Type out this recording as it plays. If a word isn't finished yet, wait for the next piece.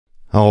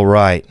All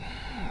right.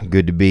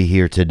 Good to be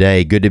here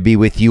today. Good to be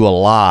with you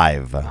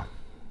alive.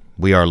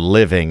 We are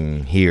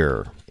living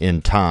here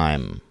in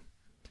time.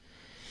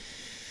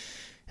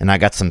 And I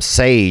got some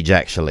sage,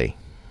 actually.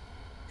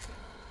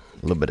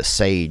 A little bit of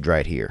sage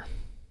right here.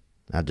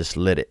 I just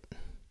lit it.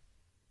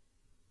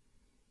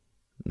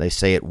 They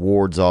say it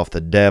wards off the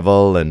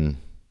devil and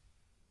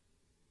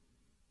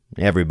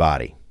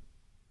everybody.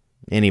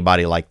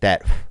 Anybody like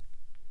that.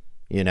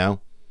 You know?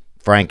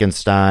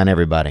 Frankenstein,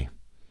 everybody.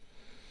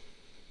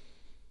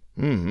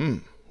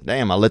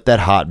 Damn, I lit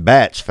that hot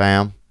batch,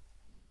 fam.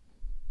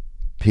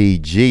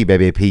 PG,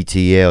 baby,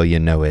 PTL, you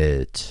know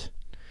it.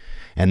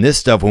 And this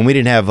stuff, when we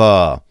didn't have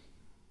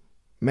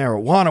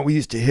marijuana, we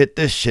used to hit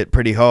this shit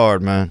pretty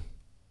hard, man.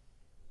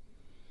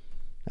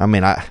 I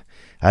mean, I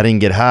didn't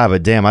get high,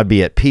 but damn, I'd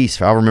be at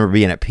peace. I remember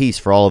being at peace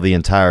for all of the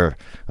entire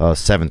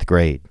 7th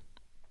grade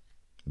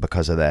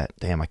because of that.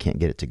 Damn, I can't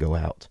get it to go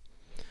out.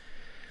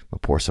 I'll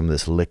pour some of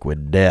this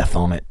liquid death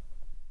on it.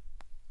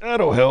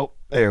 That'll help.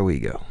 There we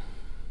go.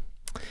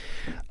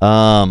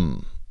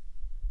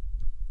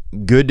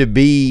 Good to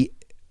be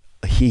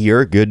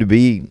here. Good to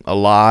be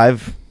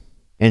alive.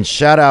 And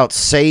shout out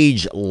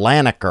Sage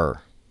Laniker.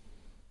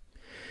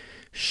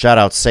 Shout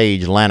out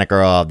Sage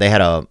Laniker. They had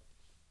a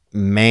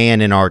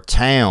man in our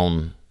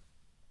town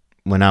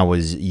when I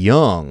was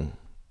young.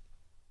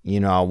 You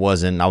know, I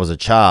was a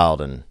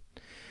child, and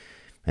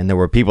there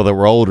were people that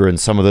were older, and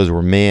some of those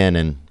were men,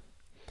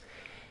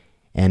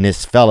 and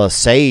this fella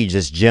Sage,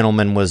 this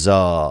gentleman was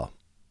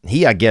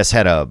he, I guess,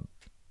 had a,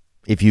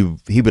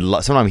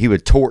 sometimes he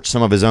would torch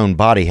some of his own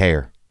body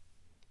hair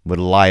with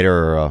a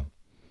lighter, or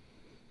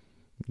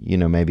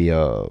maybe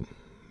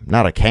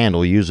not a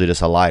candle, usually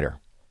just a lighter,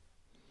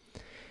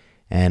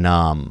 and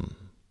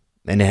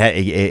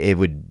it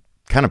would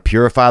kind of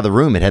purify the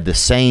room. It had the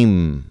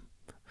same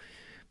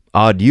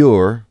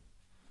odor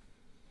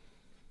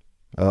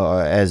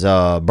as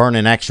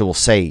burning actual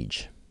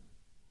sage.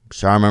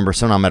 So I remember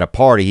sometime at a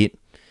party,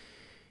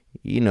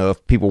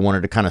 if people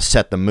wanted to kind of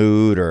set the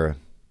mood, or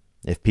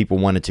if people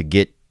wanted to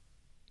get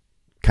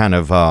kind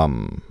of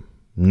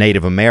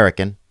Native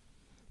American,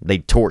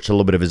 they'd torch a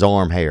little bit of his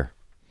arm hair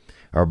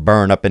or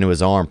burn up into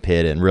his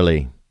armpit and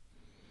really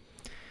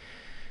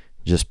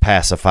just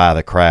pacify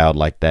the crowd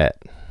like that.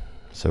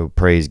 So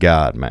praise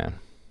God, man.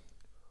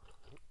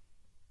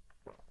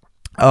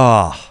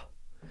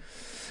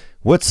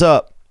 What's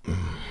up?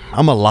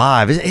 I'm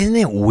alive. Isn't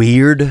it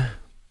weird?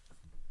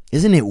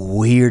 Isn't it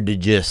weird to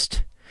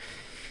just,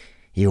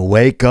 you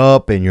wake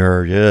up and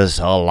you're just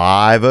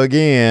alive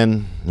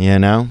again,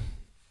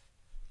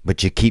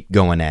 but you keep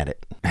going at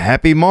it.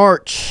 Happy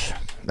March.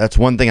 That's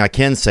one thing I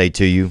can say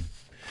to you.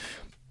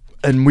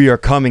 And we are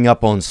coming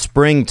up on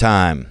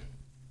springtime.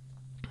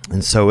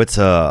 And so it's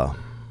you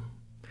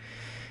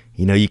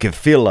can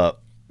feel a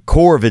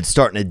core of it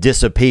starting to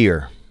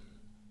disappear.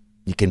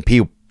 You can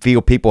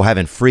feel people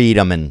having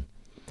freedom, and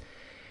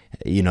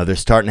they're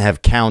starting to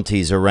have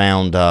counties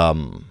around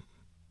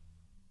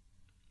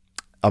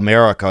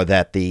America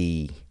that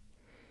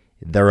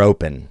they're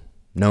open,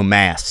 no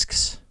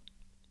masks.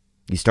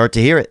 You start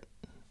to hear it.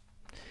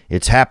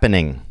 It's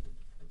happening.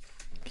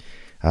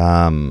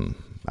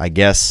 I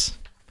guess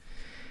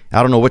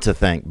I don't know what to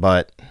think,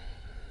 but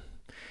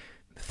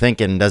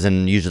thinking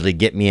doesn't usually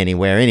get me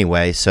anywhere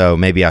anyway, so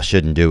maybe I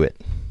shouldn't do it.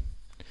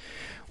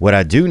 What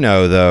I do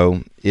know,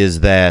 though,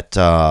 is that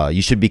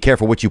you should be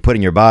careful what you put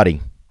in your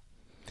body.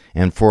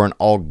 And for an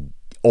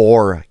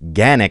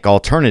organic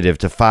alternative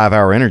to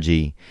 5-hour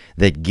energy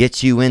that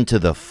gets you into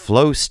the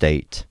flow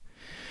state,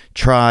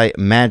 try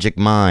Magic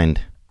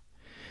Mind.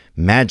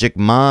 Magic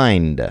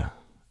Mind.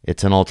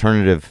 It's an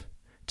alternative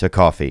to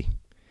coffee.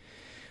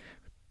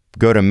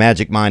 Go to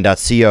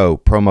magicmind.co,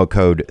 promo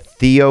code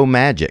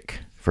TheoMagic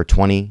for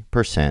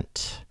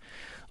 20%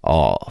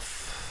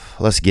 off.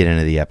 Let's get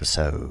into the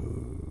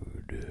episode.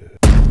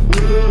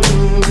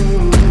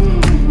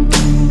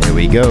 There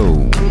we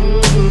go.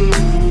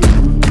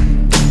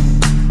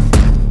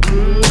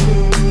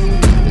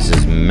 This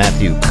is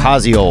Matthew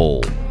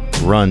Koziol,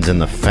 runs in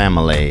the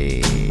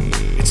family.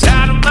 It's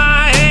out of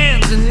my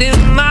hands and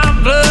in my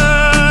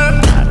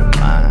blood. Out of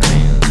my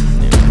hands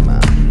and in my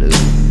blood.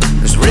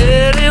 It's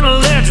red in a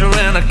ledger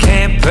and I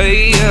can't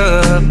pay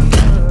up.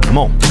 Come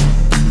on.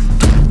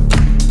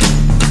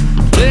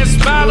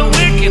 Blessed by the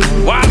wicked,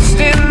 washed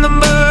in the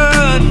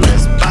mud.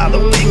 Blessed by the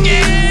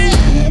wicked.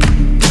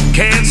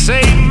 Can't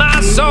save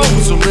my soul,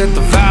 so let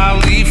the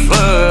valley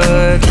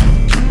flood.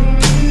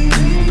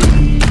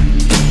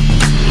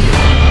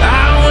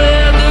 I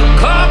wear the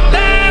cloth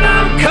that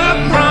I'm cut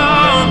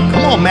from.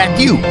 Come on,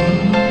 Matthew.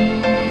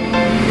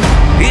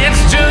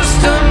 It's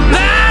just a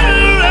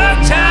matter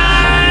of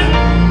time.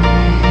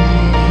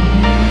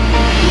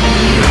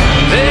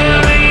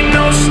 There ain't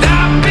no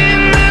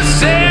stopping the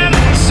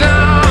setting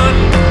sun.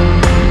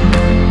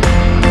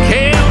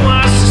 Can't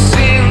wash the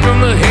sin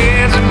from the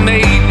hands that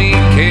made me.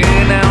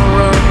 Can't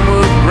outrun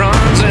what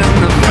runs in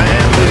the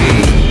family.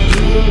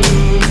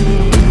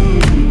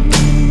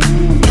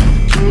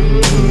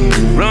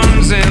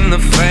 Runs in the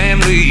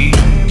family.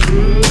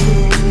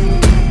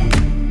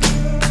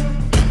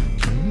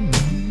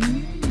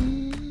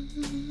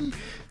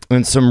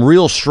 And some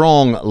real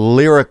strong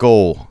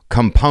lyrical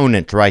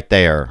component right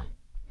there.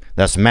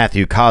 That's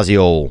Matthew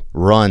Koziol,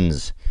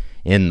 Runs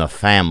in the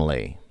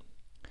Family.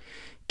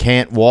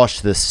 Can't wash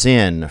the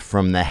sin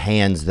from the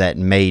hands that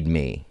made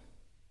me.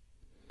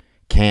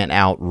 Can't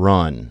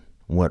outrun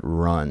what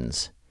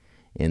runs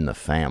in the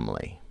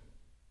family.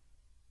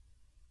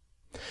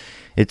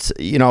 It's,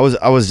 you know,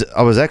 I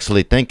was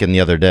actually thinking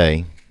the other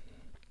day,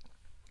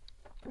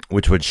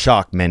 which would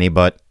shock many,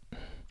 but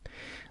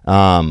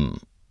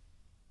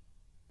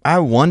I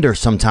wonder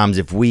sometimes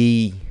if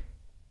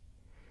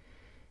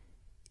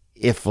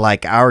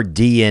like our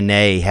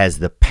DNA has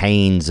the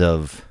pains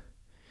of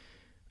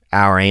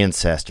our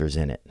ancestors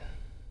in it.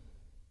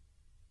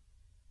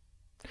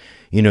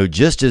 You know,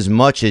 just as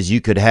much as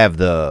you could have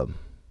the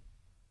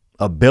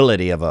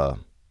ability of a,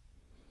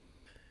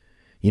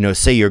 you know,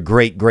 say your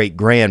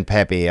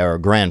great-great-grandpappy or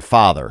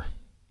grandfather,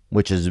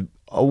 which is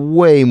a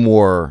way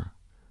more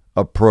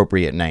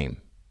appropriate name.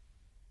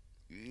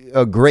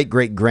 A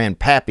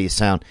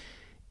great-great-grandpappy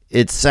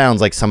it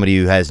sounds like somebody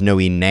who has no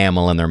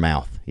enamel in their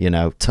mouth, you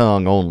know,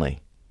 tongue only.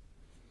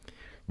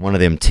 One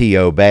of them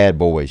Theo bad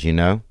boys, you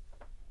know.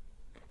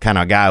 Kind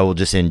of guy who will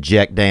just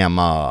inject damn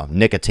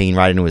nicotine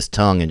right into his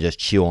tongue and just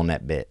chew on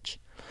that bitch.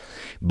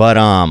 But,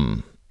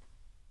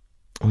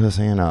 what was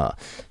I saying?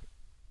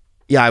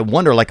 Yeah, I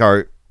wonder, like,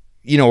 our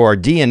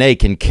DNA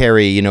can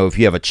carry, you know, if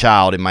you have a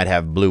child, it might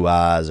have blue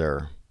eyes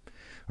or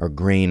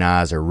green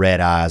eyes or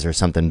red eyes or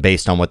something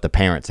based on what the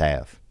parents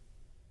have.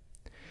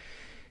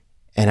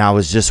 And I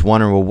was just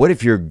wondering, well, what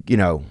if your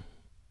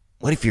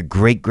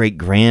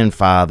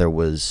great-great-grandfather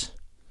was,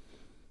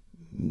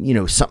 you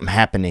know, something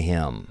happened to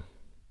him?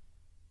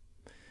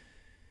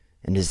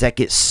 And does that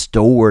get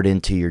stored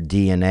into your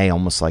DNA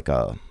almost like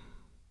a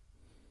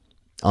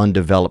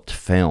undeveloped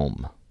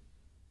film?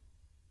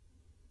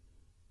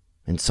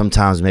 And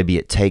sometimes maybe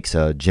it takes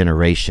a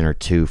generation or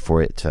two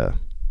for it to,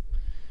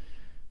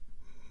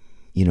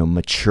 you know,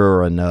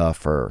 mature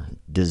enough or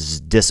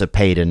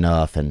dissipate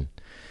enough and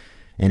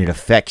it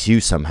affects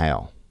you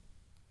somehow.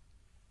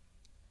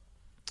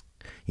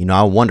 You know,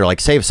 I wonder,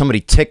 like, say if somebody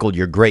tickled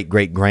your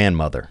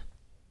great-great-grandmother,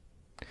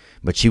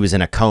 but she was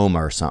in a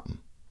coma or something.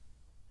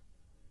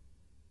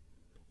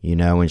 You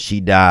know, when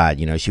she died,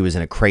 you know, she was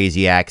in a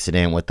crazy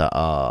accident with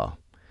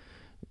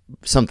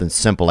something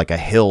simple like a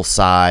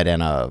hillside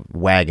and a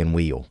wagon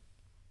wheel.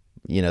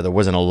 You know, there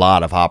wasn't a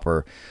lot of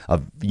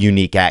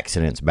unique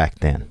accidents back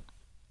then.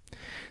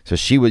 So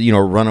she was, you know,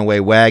 runaway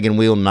wagon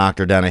wheel knocked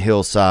her down a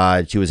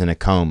hillside. She was in a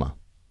coma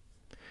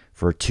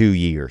for 2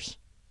 years.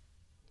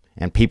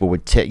 And people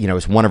would, you know,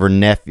 it's one of her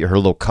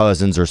little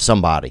cousins or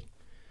somebody,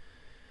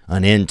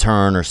 an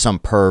intern or some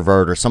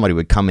pervert or somebody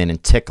would come in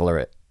and tickle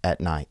her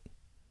at night.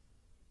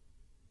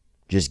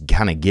 Just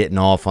kind of getting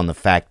off on the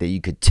fact that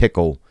you could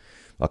tickle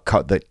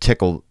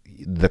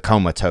the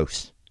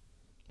comatose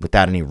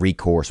without any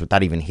recourse,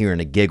 without even hearing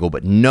a giggle,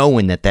 but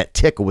knowing that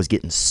tickle was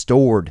getting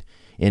stored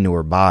into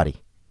her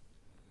body,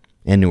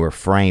 into her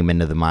frame,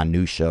 into the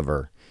minutia of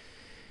her,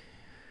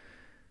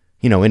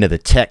 you know, into the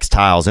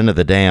textiles, into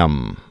the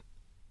damn,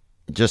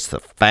 just the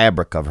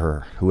fabric of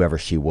her, whoever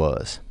she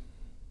was.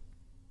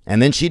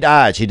 And then she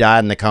died. She died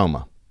in the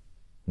coma,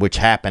 which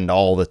happened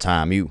all the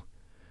time.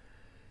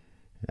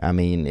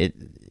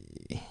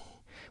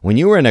 When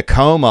you were in a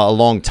coma a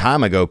long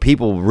time ago,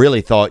 people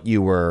really thought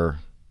you were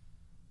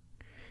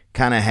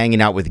kind of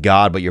hanging out with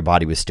God, but your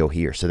body was still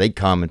here. So they'd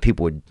come and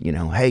people would, you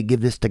know, hey,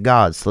 give this to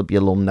God, slip you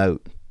a little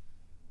note,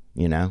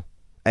 you know.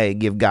 Hey,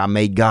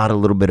 made God a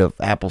little bit of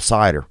apple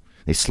cider.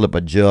 They slip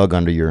a jug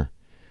under your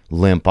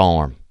limp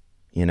arm,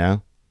 you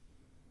know.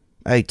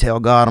 Hey, tell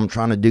God I'm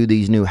trying to do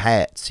these new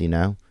hats, you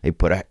know. They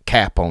put a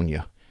cap on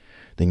you.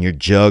 Then you're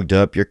jugged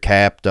up, you're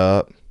capped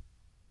up.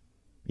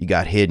 You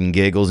got hidden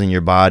giggles in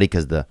your body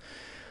because the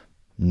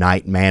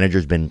night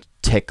manager's been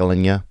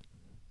tickling you.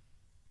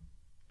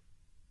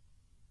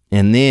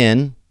 And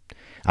then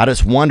I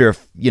just wonder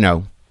if, you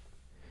know,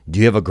 do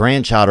you have a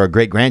grandchild or a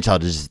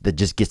great-grandchild that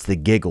just gets the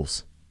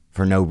giggles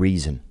for no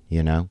reason,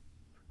 you know?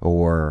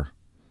 Or,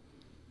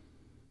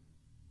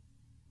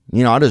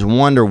 you know, I just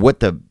wonder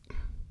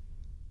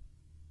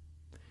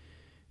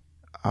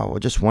I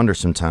just wonder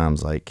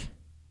sometimes, like,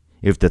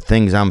 if the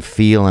things I'm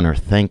feeling or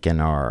thinking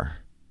or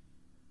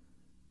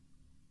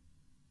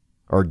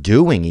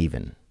doing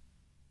even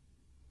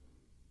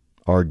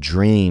are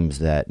dreams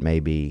that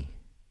maybe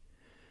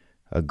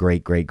a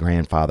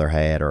great-great-grandfather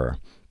had or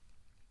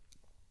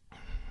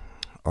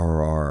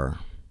are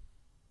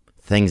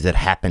things that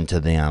happened to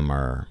them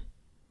or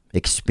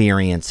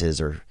experiences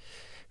or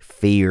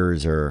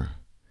fears, or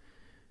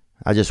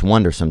I just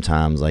wonder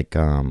sometimes, like,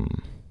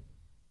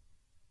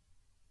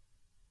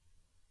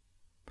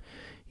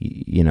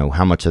 you know,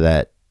 how much of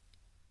the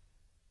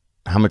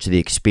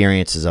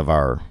experiences of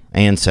our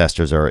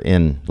ancestors are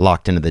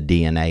locked into the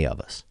DNA of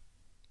us,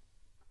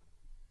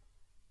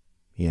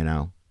 you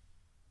know,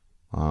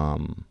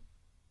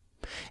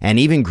 and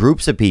even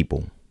groups of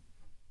people,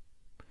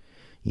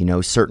 you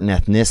know, certain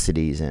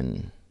ethnicities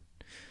and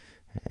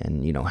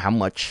you know, how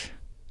much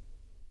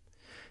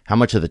how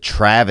much of the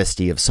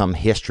travesty of some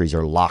histories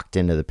are locked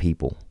into the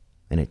people,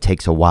 and it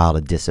takes a while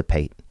to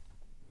dissipate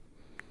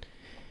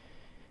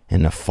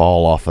and to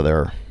fall off of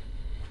their,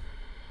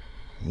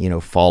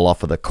 fall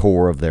off of the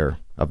core of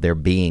their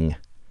being,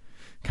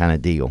 kind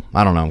of deal.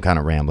 I don't know. I'm kind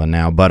of rambling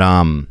now, but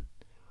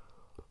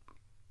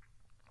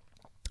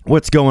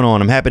what's going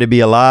on? I'm happy to be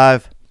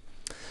alive.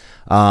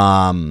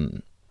 What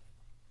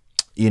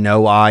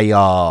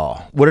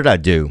did I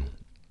do?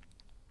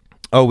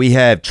 Oh, we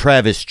have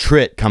Travis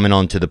Tritt coming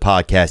on to the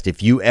podcast.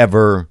 If you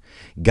ever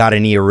got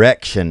any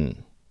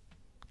erection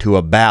to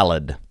a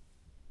ballad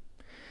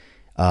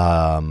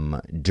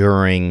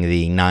during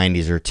the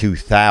 90s or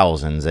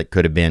 2000s, it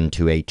could have been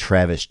to a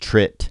Travis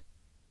Tritt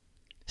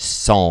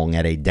song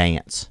at a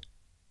dance.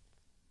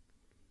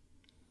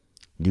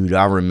 Dude,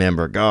 I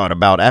remember,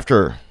 God,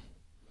 after...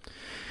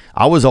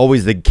 I was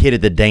always the kid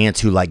at the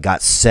dance who,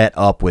 got set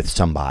up with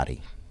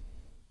somebody.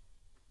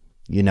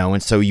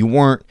 And so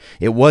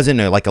it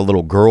wasn't like a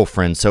little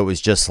girlfriend, so it was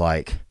just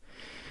like,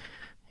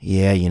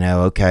 yeah,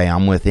 okay,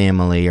 I'm with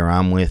Emily, or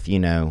I'm with,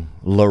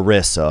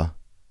 Larissa.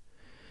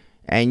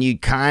 And you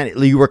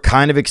were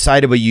kind of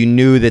excited, but you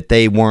knew that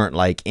they weren't,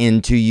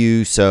 into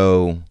you,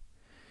 so,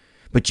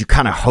 but you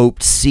kind of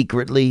hoped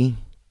secretly.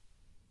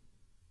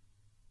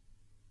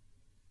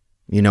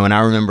 And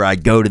I remember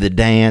I'd go to the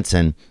dance,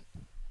 and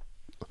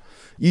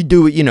you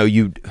do it,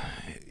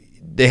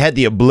 they had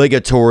the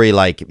obligatory,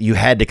 you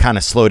had to kind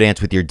of slow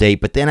dance with your date,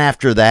 but then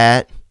after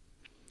that,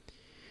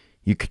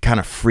 you could kind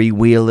of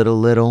freewheel it a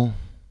little.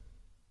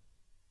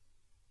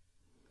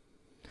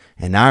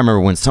 And I remember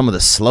when some of the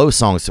slow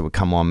songs that would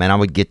come on, man, I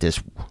would get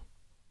this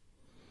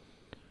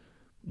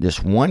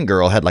one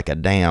girl had a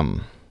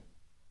damn,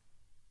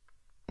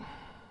 I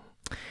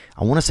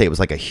want to say it was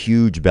a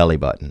huge belly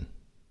button.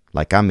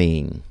 Like a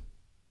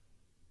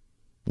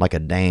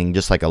dang,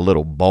 just a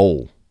little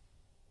bowl.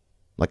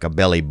 Like a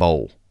belly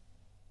bowl,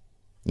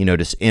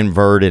 just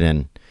inverted,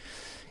 and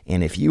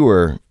if you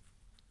were,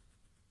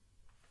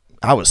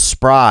 I was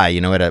spry,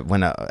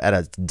 at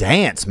a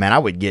dance, man, I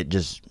would get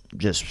just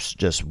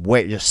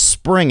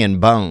spring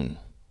and bone.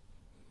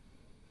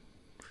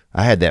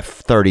 I had that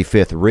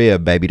 35th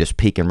rib, baby, just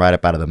peeking right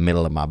up out of the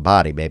middle of my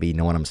body, baby. You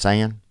know what I'm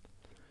saying?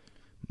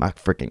 My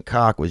freaking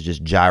cock was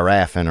just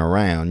giraffing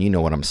around. You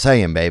know what I'm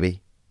saying,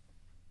 baby?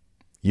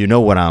 You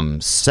know what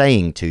I'm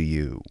saying to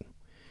you.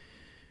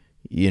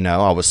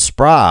 I was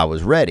spry. I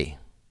was ready.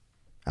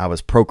 I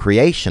was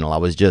procreational. I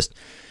was just,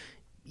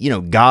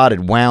 God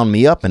had wound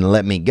me up and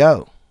let me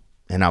go.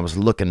 And I was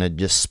looking to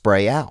just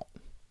spray out.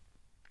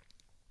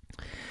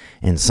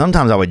 And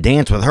sometimes I would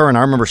dance with her, and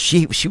I remember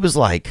she was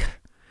like,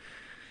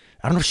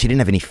 I don't know if she didn't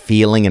have any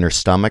feeling in her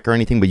stomach or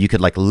anything, but you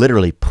could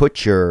literally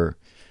press your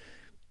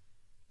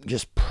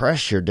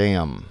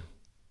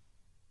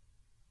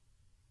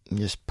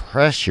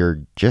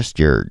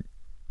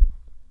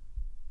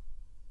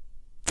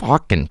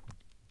fucking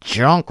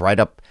junk right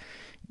up,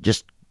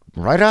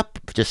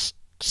 just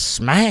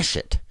smash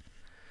it.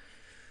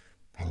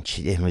 And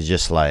it was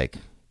just like,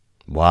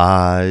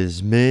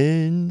 wise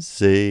men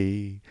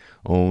say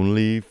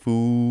only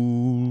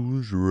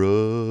fools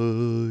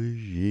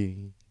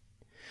rushing,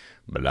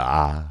 but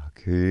I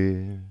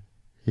can't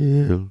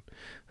help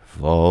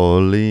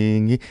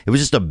falling. It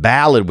was just a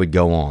ballad would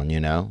go on,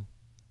 and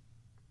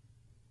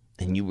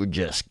you were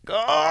just,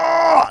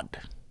 God.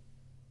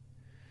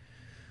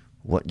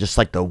 What, just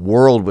like the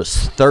world was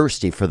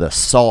thirsty for the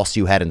sauce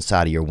you had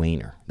inside of your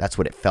wiener. That's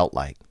what it felt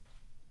like.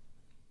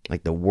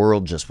 Like the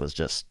world that's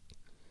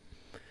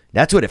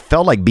what it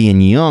felt like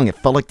being young. It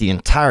felt like the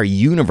entire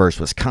universe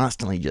was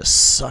constantly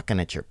just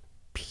sucking at your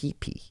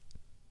pee-pee.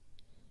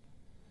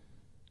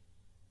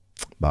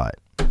 But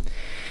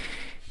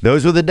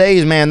those were the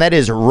days, man. That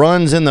is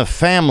Runs in the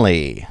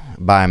Family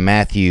by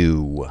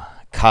Matthew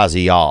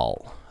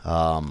Koziol.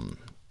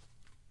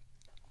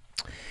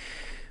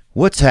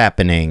 What's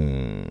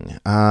happening?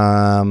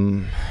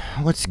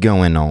 What's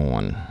going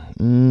on?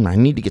 I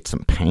need to get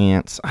some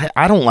pants.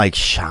 I don't like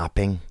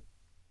shopping.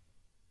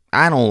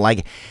 I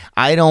want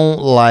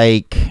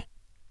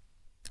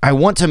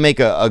to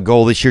make a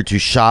goal this year to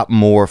shop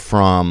more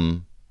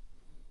from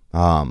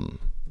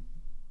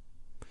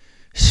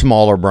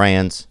smaller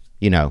brands,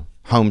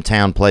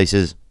 hometown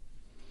places.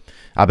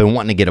 I've been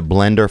wanting to get a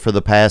blender for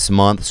the past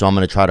month, so I'm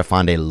going to try to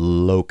find a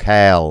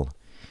locale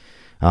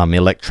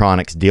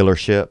electronics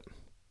dealership.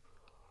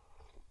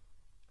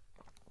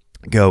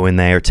 Go in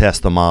there,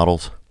 test the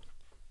models.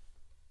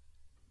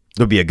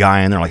 There'll be a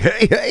guy in there like,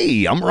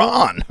 hey, I'm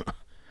Ron.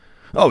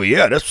 Oh,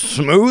 yeah, this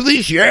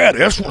smoothies? Yeah,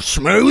 this one,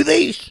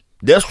 smoothies?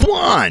 This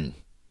one?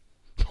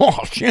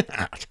 Oh, shit.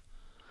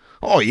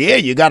 Oh, yeah,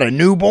 you got a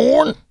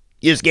newborn?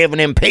 You just giving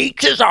him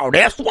peaches? Oh,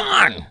 this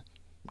one.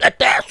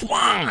 That's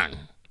one.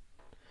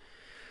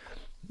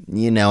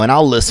 And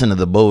I'll listen to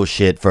the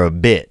bullshit for a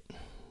bit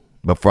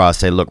before I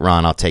say, look,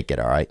 Ron, I'll take it,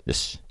 all right?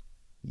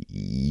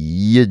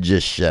 You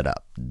just shut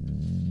up.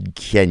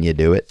 Can you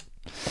do it?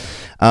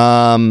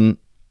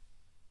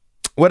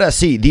 What I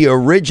see, the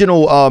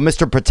original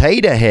Mr.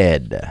 Potato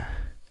Head.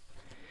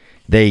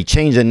 They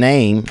changed the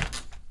name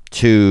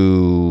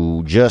to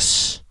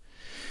just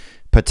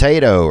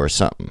potato or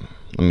something.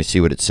 Let me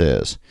see what it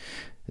says.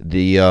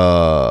 The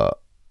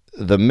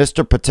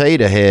Mr.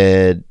 Potato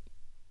Head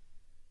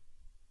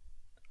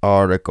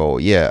article.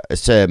 Yeah, it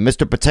said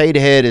Mr. Potato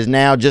Head is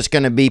now just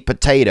going to be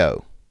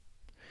Potato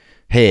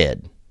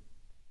Head.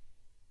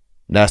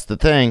 That's the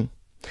thing.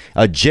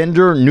 A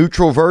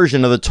gender-neutral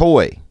version of the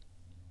toy.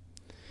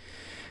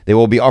 They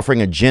will be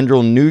offering a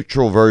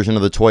gender-neutral version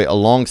of the toy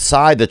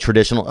alongside the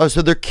traditional. Oh,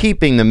 so they're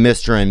keeping the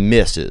Mr. and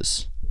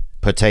Mrs.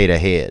 Potato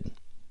Head.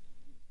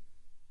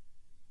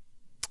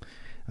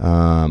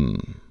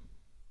 And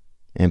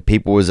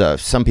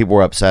some people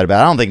were upset about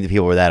it. I don't think the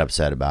people were that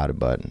upset about it,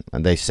 but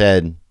they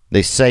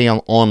say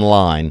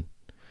online,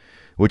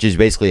 which is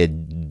basically a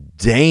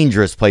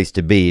dangerous place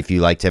to be if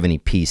you like to have any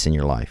peace in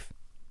your life.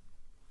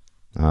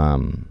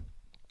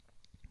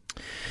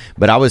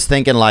 But I was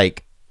thinking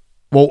like,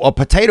 well, a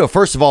potato,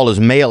 first of all, is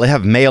male. They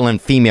have male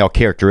and female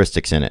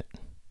characteristics in it.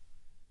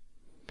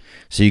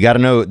 So you got to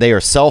know they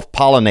are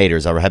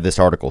self-pollinators, I have this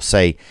article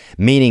say,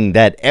 meaning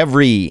that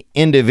every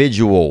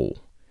individual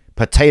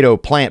potato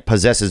plant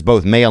possesses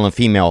both male and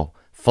female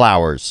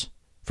flowers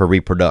for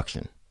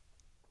reproduction.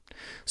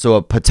 So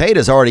a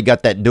potato's already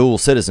got that dual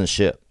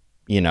citizenship,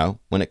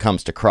 when it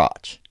comes to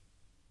crotch.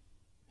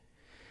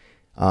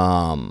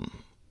 So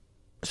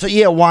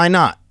yeah, why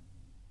not?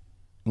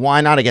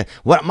 Why not again?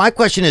 My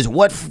question is,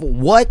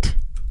 what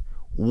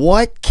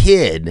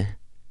kid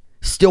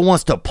still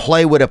wants to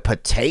play with a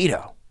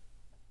potato?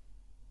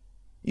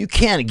 You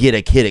can't get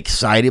a kid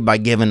excited by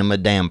giving him a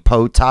damn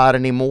potod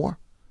anymore.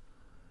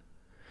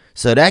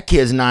 So that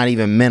kid's not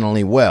even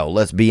mentally well,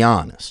 let's be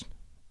honest.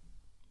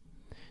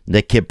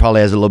 That kid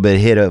probably has a little bit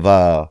of hit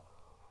of,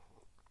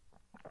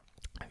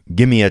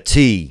 give me a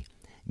T,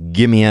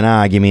 give me an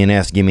I, give me an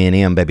S, give me an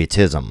M, baby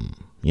tism.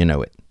 You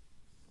know it.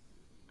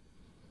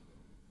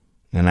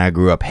 And I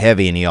grew up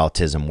heavy in the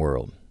autism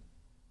world.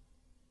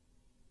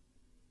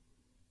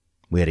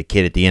 We had a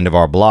kid at the end of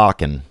our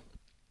block, and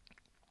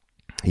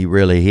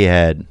he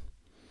had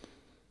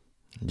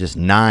just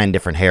 9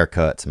 different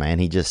haircuts, man.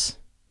 He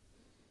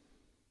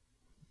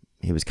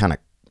was kind of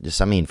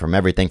from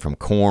everything from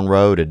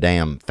cornrow to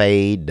damn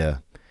fade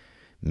to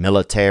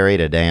military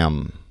to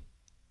damn,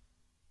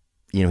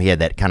 he had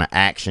that kind of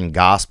action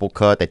gospel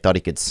cut. They thought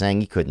he could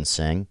sing. He couldn't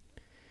sing.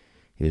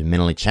 He was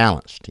mentally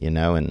challenged,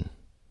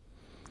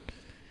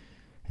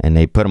 and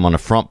they put him on the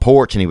front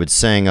porch, and he would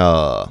sing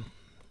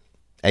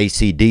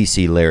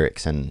AC/DC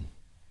lyrics and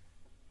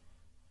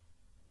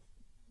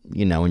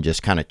and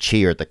just kind of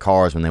cheer at the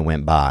cars when they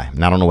went by.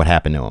 And I don't know what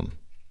happened to him.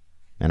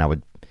 And I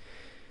would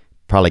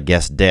probably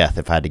guess death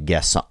if I had to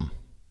guess something.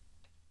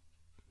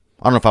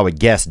 I don't know if I would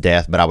guess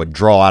death, but I would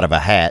draw out of a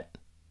hat.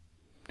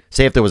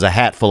 Say if there was a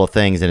hat full of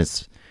things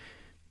and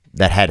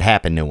that had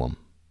happened to him,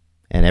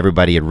 and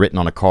everybody had written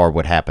on a card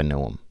what happened to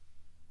him,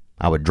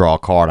 I would draw a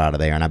card out of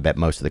there, and I bet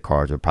most of the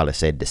cards would probably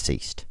say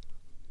deceased.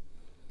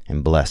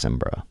 And bless him,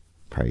 bro.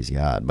 Praise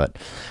God. But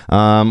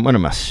what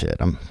am I? Shit,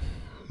 I'm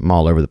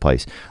all over the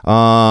place.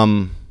 Yeah,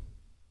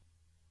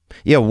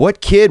 what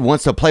kid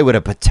wants to play with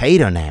a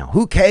potato now?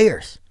 Who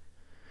cares?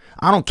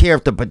 I don't care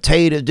if the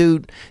potato,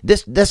 dude.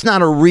 That's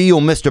not a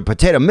real Mr.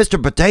 Potato.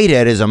 Mr. Potato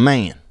Head is a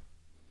man.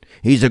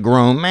 He's a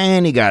grown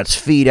man. He got his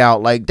feet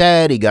out like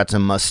that. He got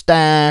some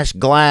mustache,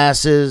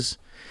 glasses.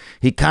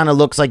 He kind of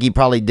looks like he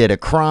probably did a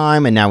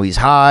crime and now he's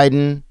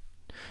hiding.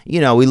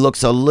 He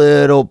looks a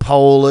little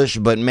Polish,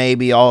 but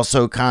maybe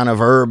also kind of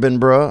urban,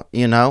 bro.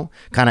 Kind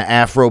of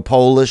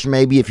Afro-Polish,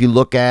 maybe, if you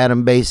look at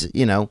him,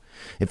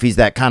 if he's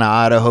that kind of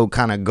Idaho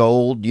kind of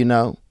gold,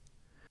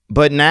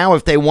 But now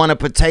if they want a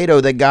potato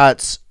that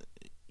got,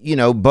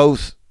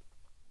 both,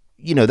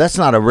 that's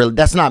not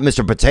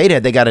Mr. Potato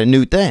Head. They got a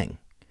new thing.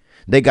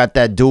 They got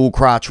that dual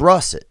crotch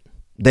russet.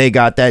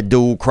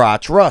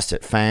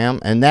 Fam.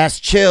 And that's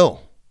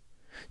chill.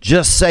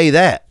 Just say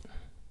that.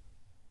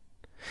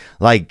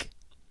 Like,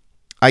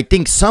 I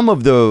think some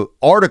of the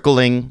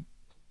articling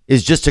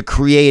is just to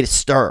create a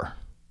stir.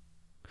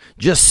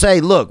 Just say,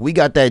 look, we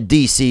got that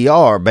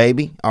DCR,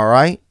 baby. All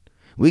right?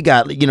 We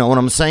got, you know what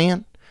I'm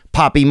saying?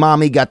 Poppy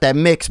Mommy got that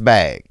mix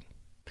bag.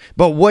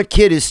 But what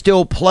kid is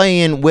still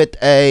playing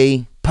with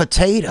a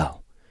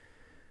potato?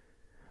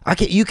 I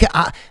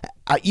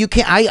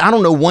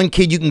don't know one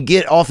kid you can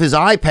get off his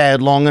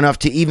iPad long enough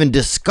to even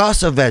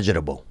discuss a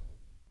vegetable.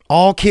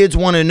 All kids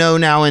want to know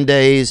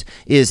nowadays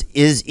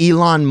is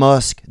Elon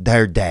Musk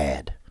their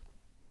dad?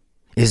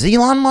 Is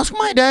Elon Musk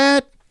my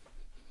dad?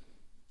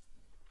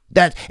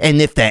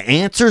 And if the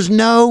answer's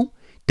no,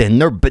 then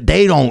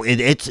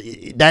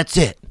that's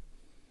it.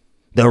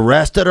 The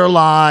rest of their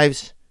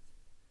lives,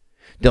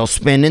 they'll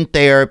spend in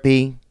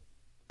therapy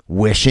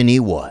wishing he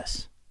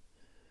was.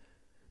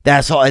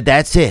 That's all.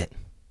 That's it.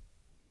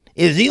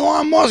 Is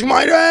Elon Musk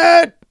my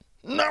dad?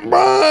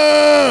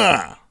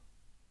 Nah.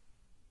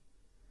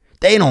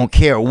 They don't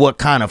care what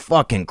kind of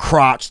fucking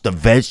crotch the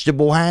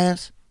vegetable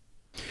has.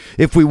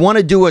 If we want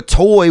to do a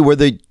toy where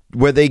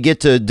they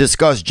get to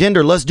discuss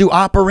gender, let's do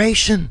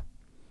Operation.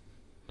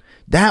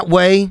 That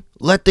way,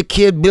 let the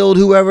kid build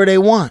whoever they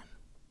want.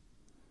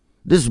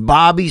 This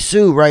Bobby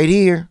Sue right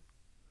here.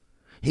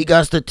 He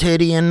got the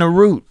titty and the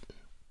root.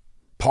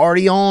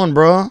 Party on,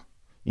 bruh.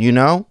 You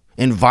know?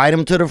 Invite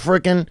him to the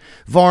frickin'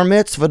 bar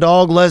mitzvah,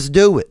 dog. Let's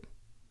do it.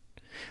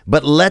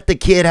 But let the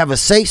kid have a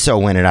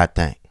say-so in it, I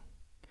think.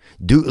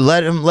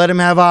 Let him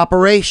have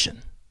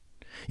operation.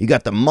 You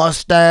got the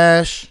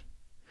mustache.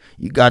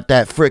 You got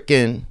that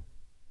frickin'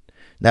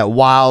 that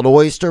wild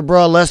oyster,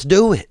 bruh. Let's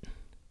do it.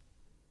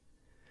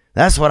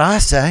 That's what I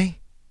say.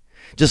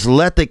 Just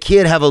let the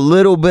kid have a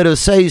little bit of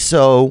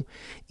say-so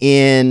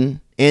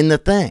in the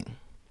thing.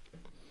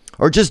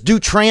 Or just do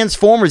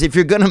Transformers. If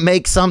you're going to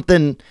make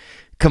something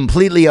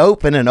completely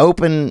open, an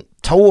open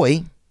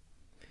toy,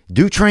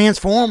 do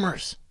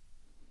Transformers.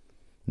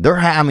 They're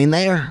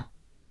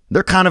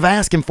kind of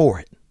asking for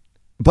it.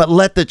 But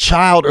let the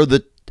child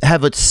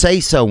have a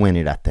say-so in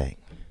it, I think.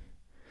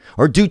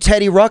 Or do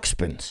Teddy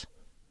Ruxpin's.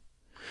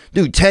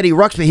 Dude, Teddy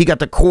Ruxpin, he got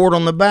the cord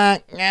on the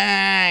back.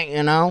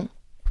 You know.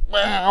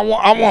 I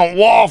want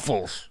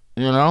waffles.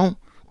 You know.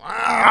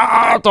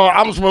 I thought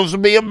I'm supposed to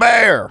be a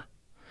bear.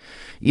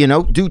 You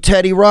know, do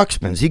Teddy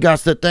Ruxpin's. He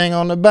got the thing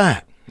on the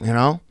back. You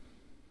know.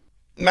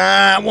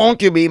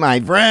 Won't you be my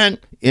friend?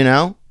 You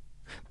know.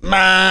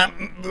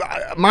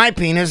 My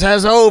penis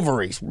has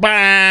ovaries.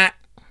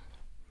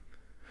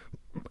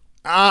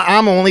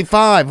 I'm only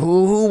 5.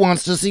 Who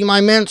wants to see my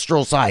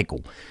menstrual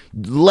cycle?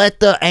 Let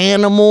the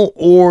animal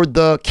or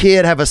the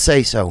kid have a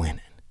say-so in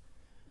it.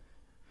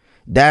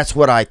 That's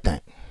what I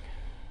think.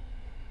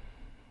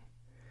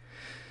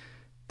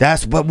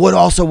 But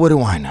what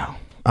do I know?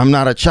 I'm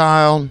not a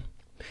child.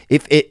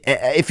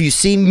 If you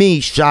see me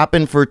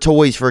shopping for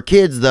toys for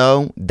kids,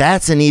 though,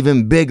 that's an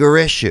even bigger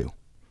issue.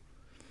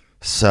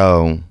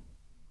 So,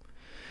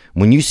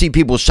 when you see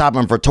people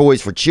shopping for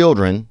toys for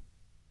children,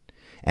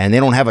 and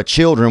they don't have a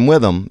children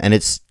with them, and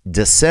it's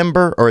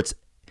December,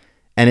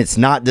 and it's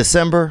not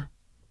December,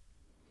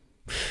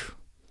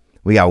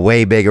 we got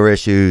way bigger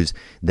issues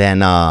than,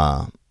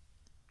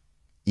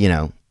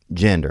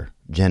 genders,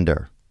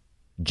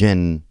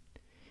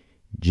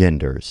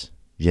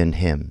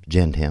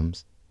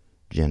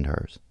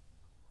 genders.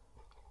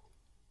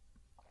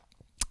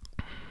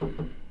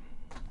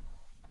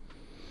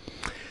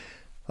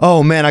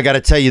 Oh man, I got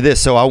to tell you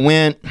this. So I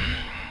went,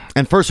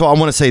 and first of all, I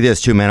want to say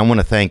this too, man. I want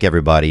to thank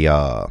everybody. We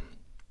had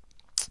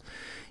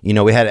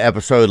an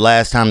episode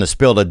last time, the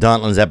Spill the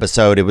Duntlins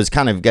episode. It was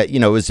kind of,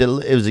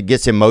 it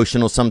gets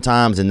emotional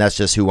sometimes, and that's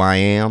just who I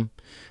am.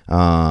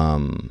 I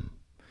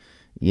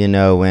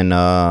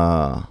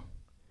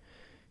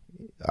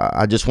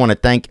just want to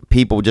thank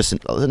people, just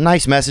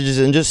nice messages,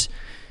 and just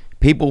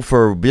people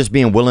for just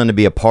being willing to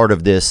be a part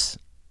of this,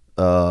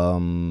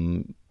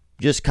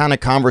 just kind of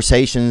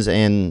conversations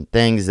and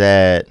things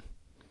that,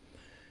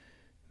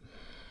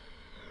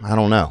 I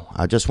don't know.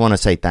 I just want to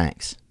say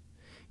thanks.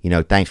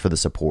 Thanks for the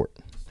support.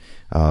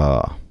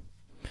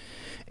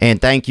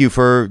 And thank you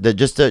for the,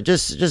 just,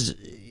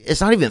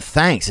 it's not even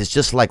thanks. It's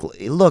just like,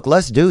 look,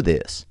 let's do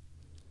this.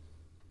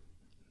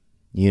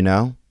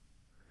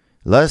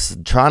 Let's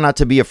try not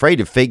to be afraid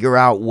to figure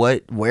out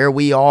where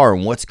we are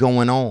and what's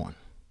going on.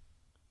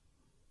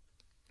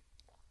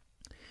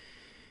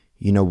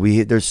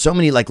 There's so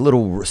many like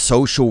little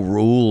social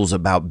rules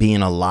about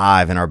being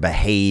alive and our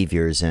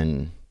behaviors,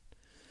 and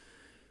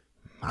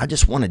I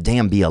just want to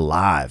damn be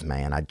alive,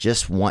 man. I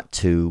just want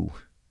to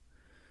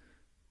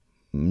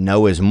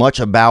know as much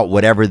about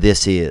whatever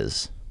this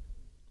is,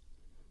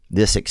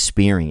 this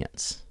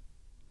experience,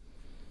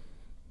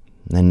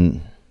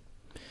 and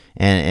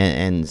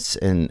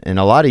a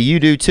lot of you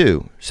do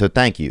too. So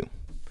thank you.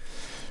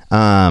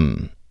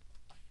 I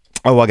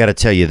got to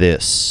tell you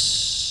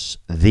this.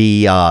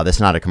 That's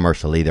not a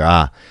commercial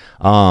either.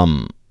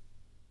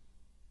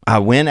 I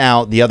went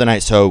out the other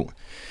night. So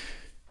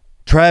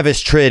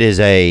Travis Tritt is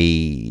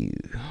a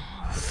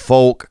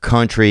folk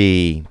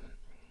country.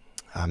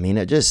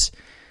 It just,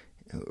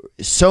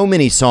 so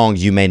many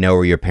songs you may know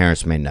or your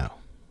parents may know.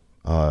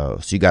 So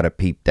you got to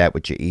peep that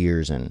with your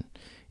ears and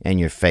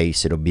your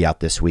face. It'll be out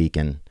this week.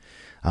 And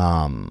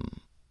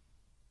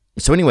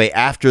so anyway,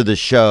 after the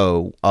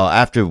show,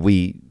 after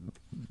we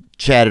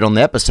chatted on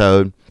the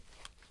episode,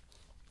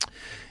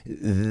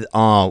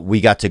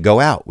 we got to go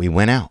out. We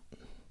went out.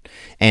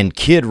 And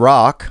Kid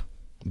Rock,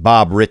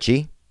 Bob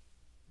Ritchie,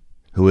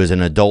 who is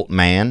an adult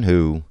man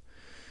who,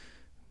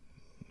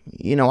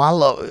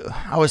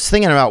 I was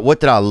thinking about what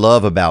did I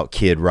love about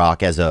Kid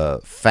Rock as a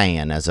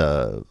fan, as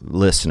a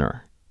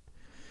listener.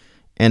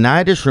 And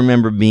I just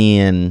remember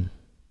being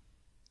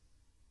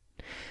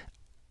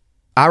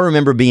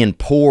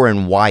poor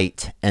and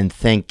white and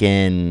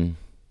thinking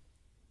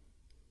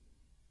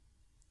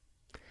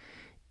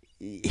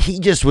he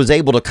just was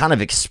able to kind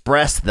of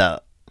express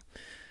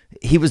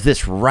he was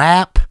this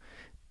rap,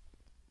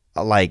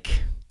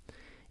 like,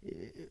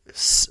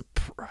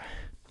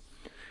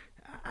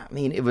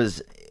 it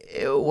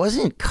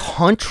wasn't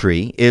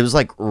country. It was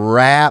like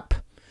rap,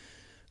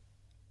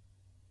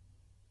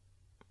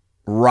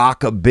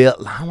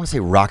 rockabilly. I want to say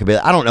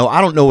rockabilly. I don't know.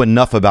 I don't know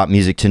enough about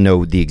music to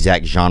know the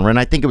exact genre. And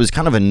I think it was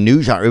kind of a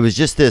new genre. It was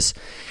just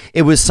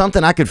it was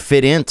something I could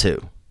fit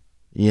into,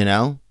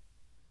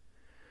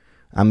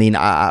 I mean,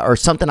 or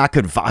something I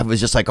could vibe was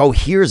just like, oh,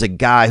 here's a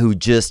guy who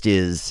just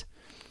is.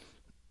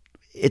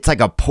 It's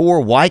like a poor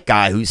white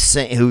guy who's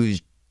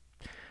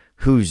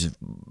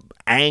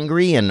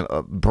angry and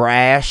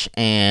brash,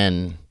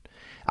 and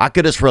I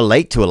could just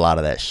relate to a lot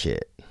of that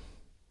shit.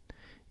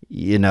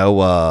 You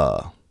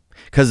know,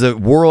 because the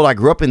world I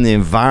grew up in, the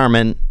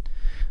environment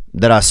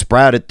that I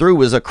sprouted through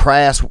was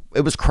crass.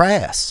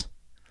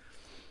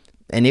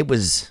 And it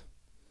was,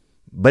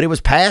 but it was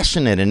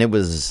passionate, and it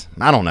was,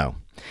 I don't know.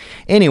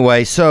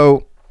 Anyway,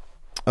 so,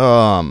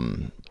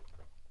 living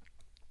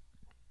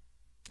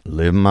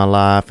my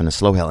life in a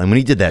slow hell. And when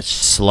he did that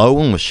slow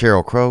one with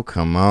Sheryl Crow,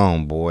 come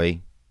on,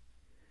 boy.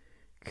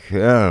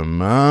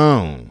 Come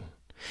on.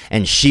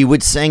 And she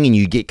would sing, and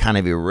you get kind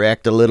of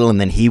erect a little,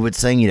 and then he would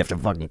sing, you'd have to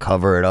fucking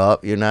cover it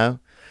up, you know?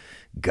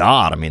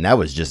 God, I mean, that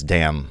was just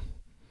that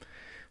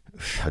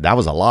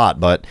was a lot.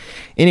 But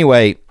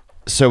anyway,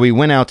 so we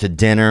went out to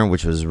dinner,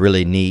 which was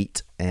really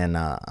neat, and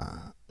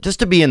just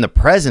to be in the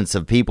presence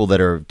of people that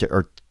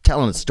are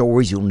telling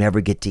stories you'll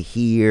never get to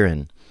hear,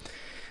 and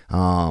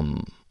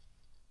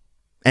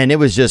it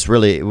was just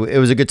really, it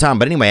was a good time.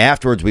 But anyway,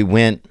 afterwards we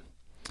went,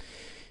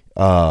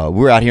 we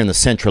were out here in the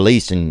Central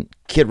East, and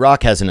Kid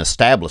Rock has an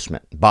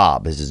establishment.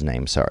 Bob is his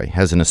name,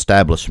 has an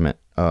establishment,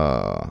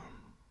 and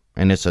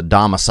it's a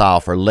domicile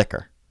for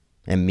liquor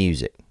and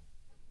music.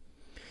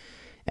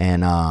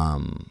 And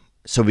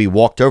so we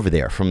walked over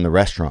there from the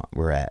restaurant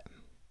we're at.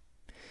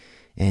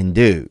 And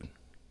dude,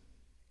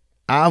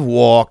 I've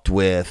walked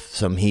with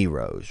some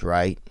heroes,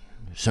 right?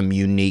 Some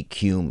unique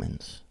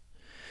humans.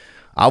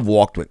 I've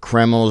walked with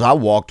criminals. I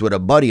walked with a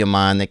buddy of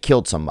mine that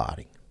killed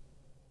somebody.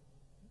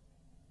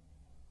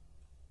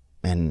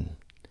 And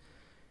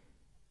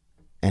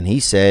he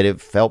said it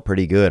felt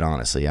pretty good,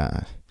 honestly.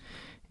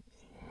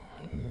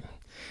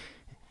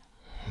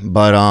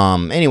 But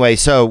anyway,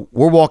 so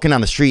we're walking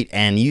down the street,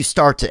 and you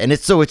start to, and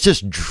it's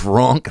just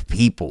drunk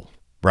people,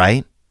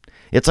 right?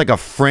 It's like a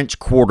French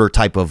Quarter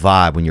type of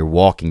vibe when you're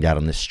walking down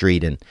on the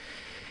street,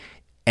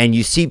 and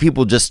you see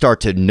people just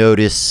start to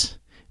notice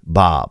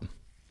Bob,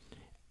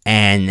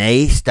 and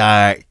they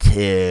start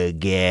to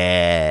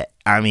get,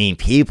 I mean,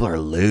 people are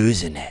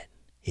losing it,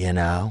 you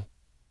know?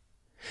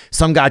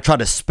 Some guy tried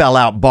to spell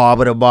out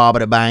bobbada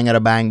bobbada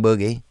bangada bang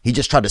boogie. He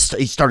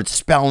started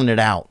spelling it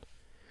out.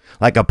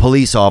 Like a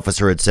police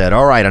officer had said,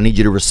 all right, I need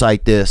you to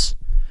recite this.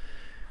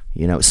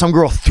 You know, some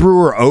girl threw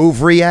her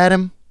ovary at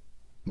him.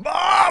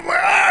 Bob, where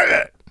are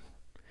you?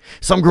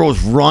 Some girl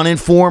was running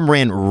for him,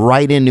 ran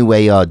right into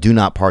a do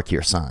not park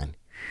here sign.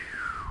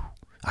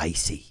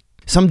 Icy.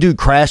 Some dude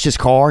crashed his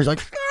car. He's like,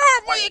 stop,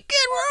 will you get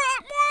right?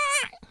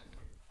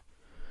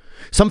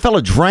 Some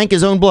fella drank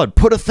his own blood,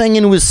 put a thing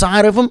into his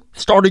side of him,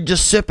 started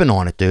just sipping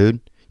on it, dude.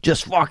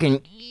 Just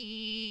fucking...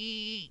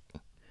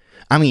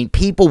 I mean,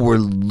 people were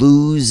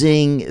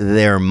losing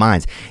their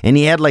minds. And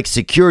he had like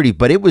security,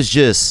 but it was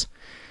just,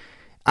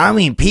 I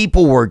mean,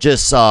 people were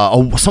just,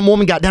 some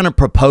woman got down and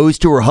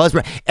proposed to her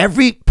husband.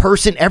 Every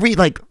person, every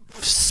like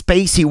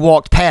space he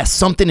walked past,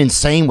 something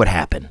insane would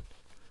happen.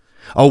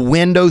 A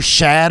window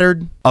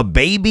shattered, a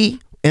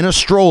baby in a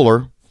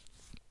stroller,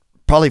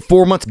 probably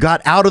 4 months,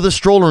 got out of the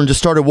stroller and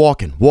just started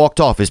walking, walked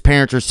off. His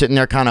parents are sitting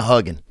there kind of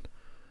hugging.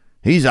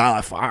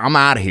 I'm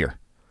out of here.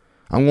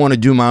 I'm going to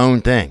do my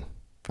own thing.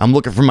 I'm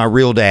looking for my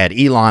real dad,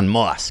 Elon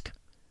Musk.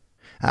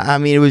 I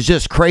mean, it was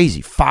just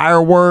crazy.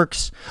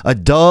 Fireworks. A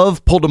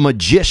dove pulled a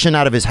magician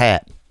out of his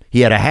hat.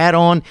 He had a hat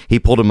on. He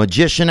pulled a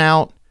magician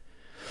out.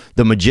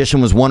 The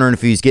magician was wondering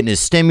if he was getting his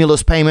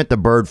stimulus payment. The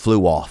bird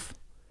flew off.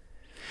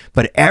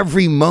 But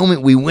every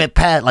moment we went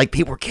past, like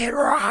people were, Kid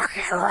Rock,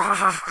 Kid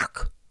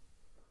Rock.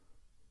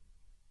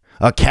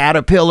 A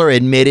caterpillar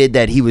admitted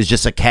that he was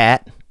just a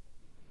cat.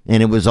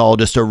 And it was all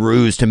just a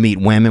ruse to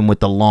meet women with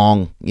the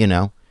long, you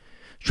know,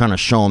 trying to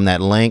show them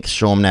that length,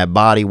 show them that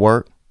body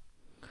work.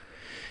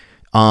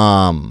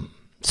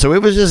 So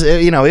it was just,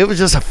 you know, it was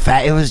just a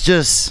fact. It was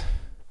just,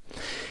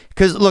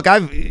 because look,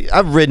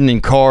 I've ridden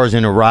in cars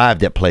and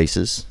arrived at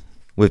places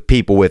with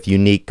people with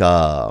unique,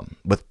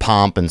 with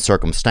pomp and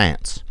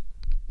circumstance.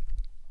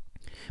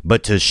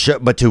 But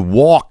to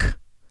walk,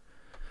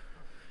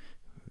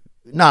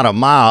 not a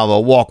mile,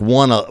 but walk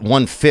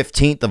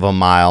 1/15 of a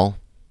mile,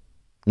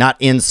 not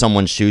in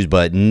someone's shoes,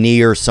 but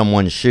near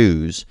someone's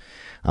shoes.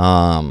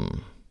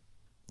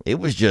 It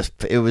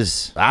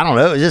was, I don't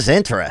know, it was just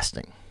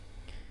interesting.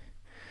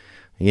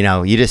 You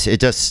know, it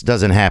just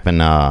doesn't happen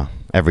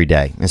every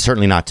day, and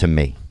certainly not to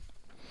me.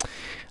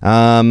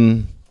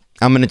 I'm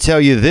going to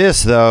tell you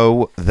this,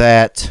 though,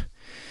 that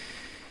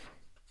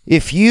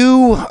if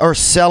you are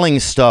selling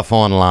stuff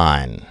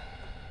online,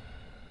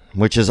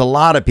 which is a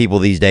lot of people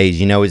these days,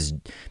 you know,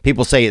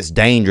 people say it's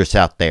dangerous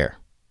out there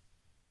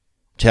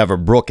to have a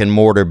brick and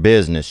mortar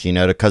business, you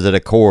know, because of the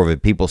core of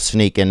it. People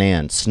sneaking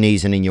in,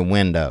 sneezing in your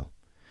window.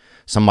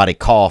 Somebody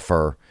cough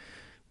or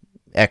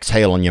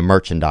exhale on your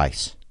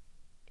merchandise.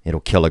 It'll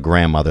kill a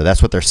grandmother.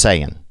 That's what they're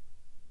saying.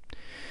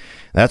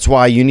 That's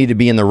why you need to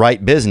be in the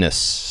right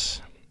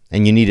business.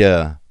 And you need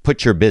to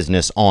put your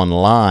business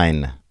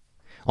online.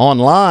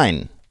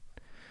 Online.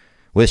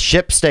 With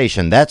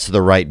ShipStation. That's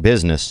the right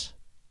business.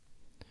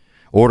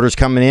 Orders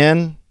coming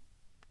in,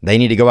 they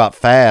need to go out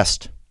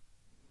fast.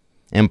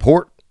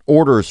 Import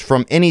orders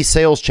from any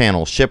sales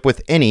channel, ship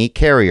with any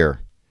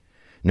carrier.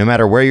 No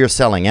matter where you're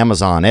selling,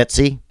 Amazon,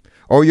 Etsy,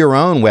 or your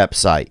own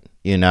website,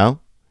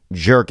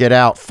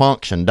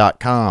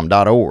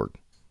 jerkitoutfunction.com.org,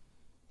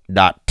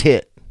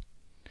 .tit.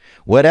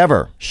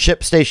 Whatever.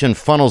 ShipStation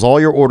funnels all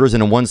your orders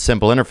into one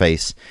simple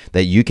interface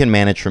that you can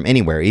manage from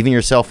anywhere, even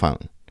your cell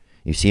phone.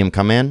 You see them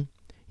come in,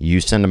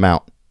 you send them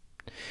out.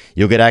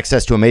 You'll get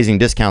access to amazing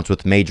discounts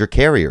with major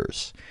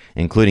carriers,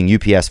 including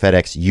UPS,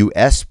 FedEx,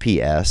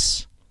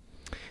 USPS,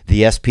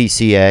 the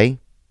SPCA,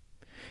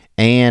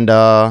 and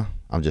I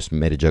just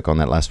made a joke on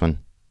that last one.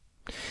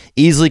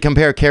 Easily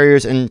compare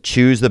carriers and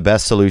choose the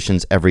best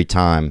solutions every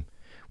time.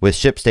 With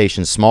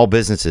ShipStation, small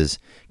businesses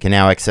can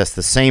now access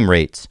the same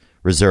rates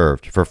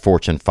reserved for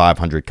Fortune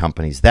 500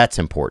 companies. That's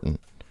important.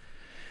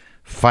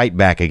 Fight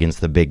back against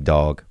the big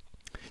dog.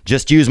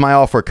 Just use my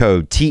offer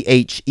code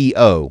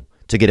THEO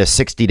to get a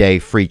 60-day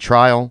free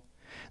trial.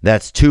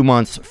 That's 2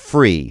 months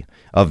free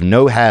of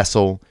no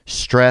hassle,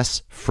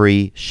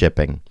 stress-free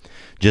shipping.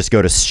 Just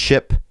go to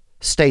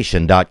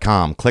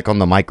ShipStation.com, click on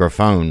the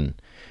microphone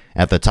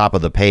at the top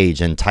of the page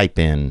and type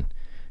in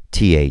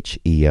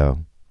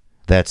THEO.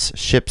 That's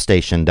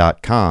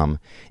ShipStation.com.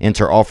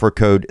 Enter offer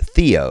code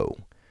Theo.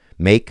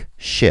 Make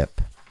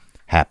ship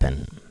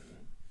happen.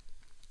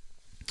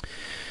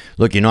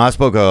 Look, I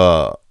spoke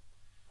a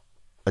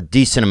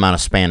decent amount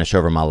of Spanish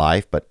over my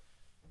life, but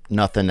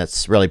nothing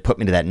that's really put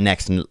me to that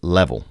next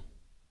level.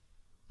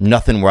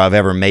 Nothing where I've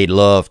ever made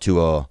love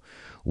to a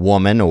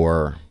woman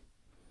or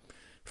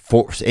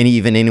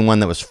even anyone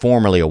that was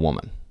formerly a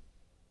woman.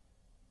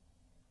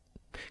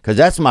 Because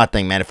that's my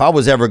thing, man. If I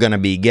was ever going to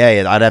be gay,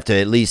 I'd have to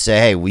at least say,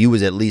 hey, well, you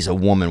was at least a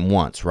woman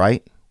once,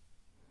 right?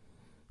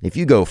 If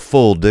you go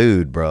full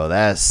dude, bro,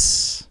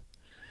 that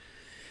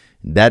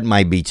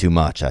might be too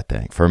much, I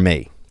think, for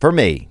me.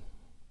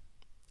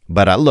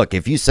 But look,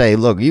 if you say,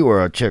 look, you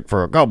were a chick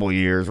for a couple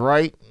years,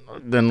 right?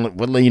 Then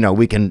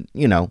we can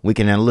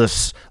at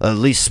least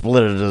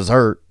split a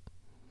dessert.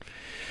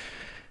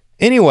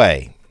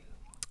 Anyway,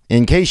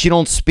 in case you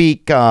don't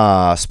speak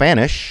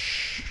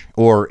Spanish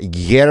or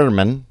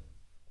German,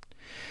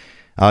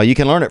 you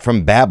can learn it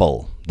from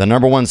Babbel, the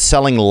 #1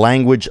 selling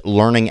language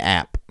learning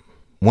app.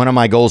 One of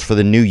my goals for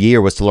the new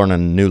year was to learn a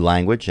new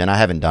language, and I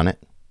haven't done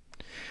it.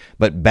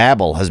 But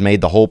Babbel has made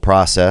the whole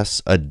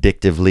process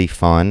addictively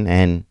fun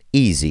and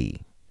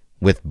easy,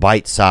 with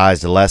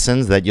bite-sized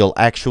lessons that you'll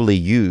actually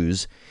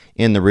use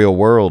in the real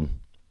world.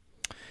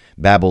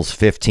 Babbel's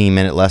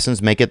 15-minute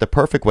lessons make it the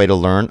perfect way to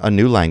learn a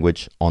new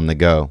language on the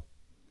go.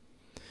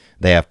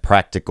 They have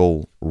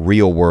practical,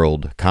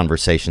 real-world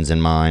conversations in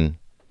mind.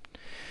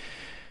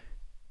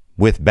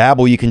 With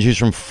Babbel, you can choose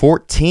from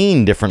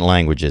 14 different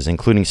languages,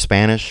 including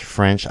Spanish,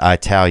 French,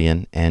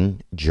 Italian,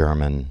 and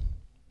German.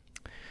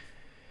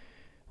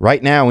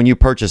 Right now, when you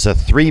purchase a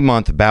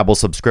 3-month Babbel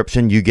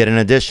subscription, you get an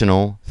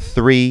additional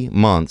 3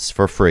 months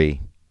for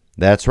free.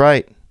 That's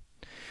right.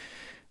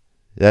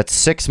 That's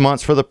 6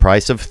 months for the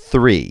price of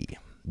 3.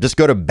 Just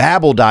go to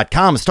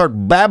Babbel.com and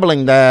start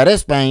babbling that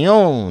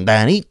Espanol,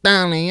 that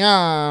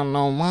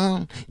Italiano,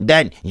 man,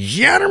 that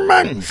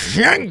German,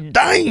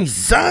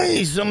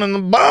 some in the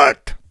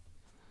butt.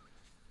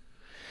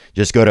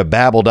 Just go to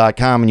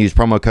Babbel.com and use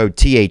promo code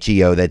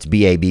THEO. That's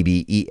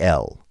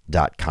BABBEL.com.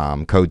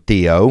 Code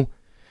Theo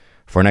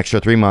for an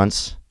extra 3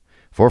 months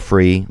for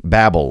free.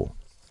 Babbel,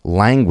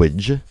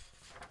 language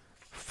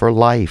for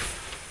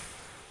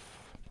life.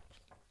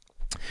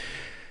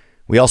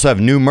 We also have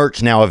new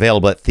merch now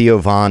available at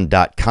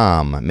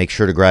theovon.com. Make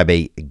sure to grab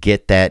a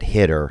Get That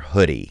Hitter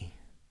hoodie.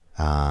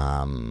 We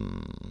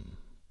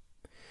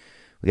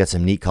got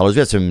some neat colors.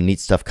 We got some neat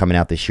stuff coming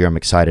out this year I'm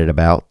excited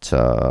about.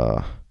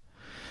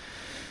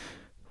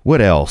 What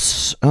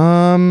else?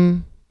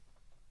 We've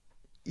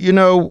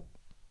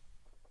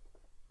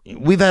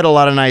had a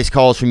lot of nice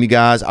calls from you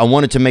guys. I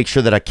wanted to make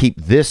sure that I keep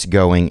this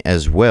going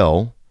as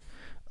well.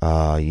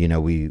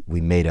 We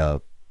made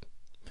a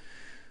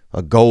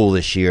goal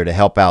this year to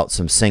help out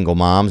some single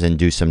moms and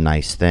do some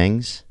nice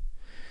things.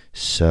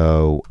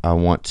 So I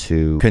want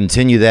to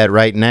continue that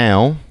right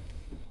now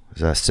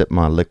as I sip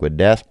my liquid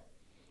death.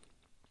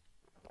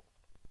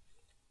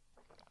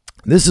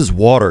 This is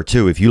water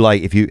too.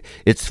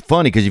 It's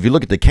funny because if you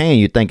look at the can,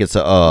 you'd think it's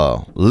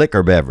a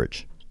liquor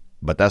beverage,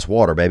 but that's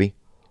water, baby.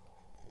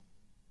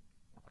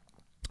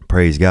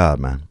 Praise God,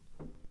 man.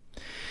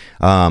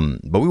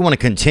 But we want to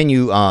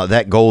continue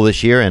that goal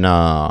this year and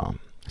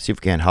see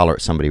if we can holler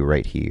at somebody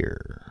right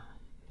here.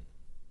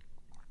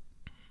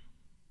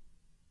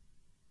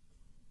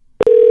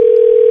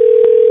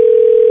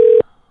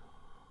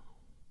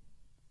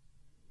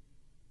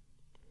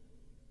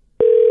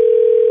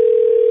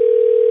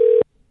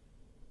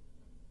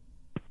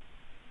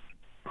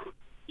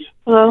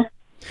 Hello?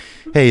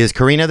 Hey, is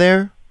Karina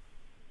there?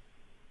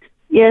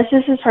 Yes,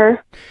 this is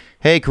her.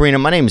 Hey, Karina,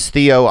 my name is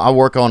Theo. I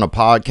work on a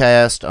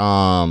podcast,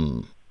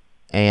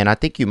 and I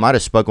think you might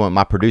have spoken with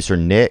my producer,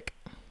 Nick.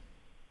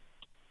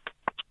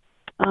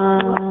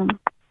 I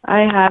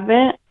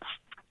haven't.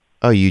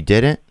 Oh, you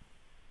didn't?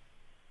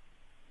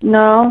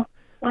 No.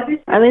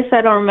 At least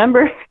I don't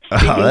remember.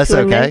 Oh, that's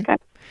okay.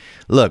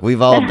 Look,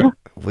 we've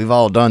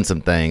all done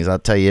some things. I'll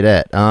tell you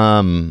that.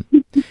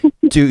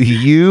 Do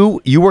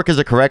you work as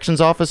a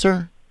corrections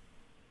officer?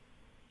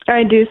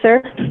 I do,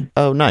 sir.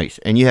 Oh, nice.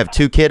 And you have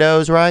 2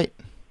 kiddos, right?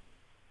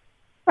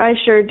 I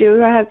sure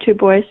do. I have 2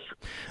 boys.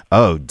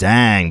 Oh,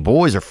 dang.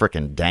 Boys are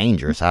freaking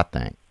dangerous, I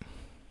think.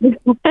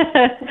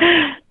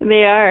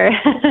 They are.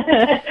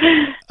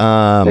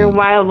 They're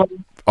wild ones.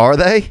 Are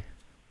they?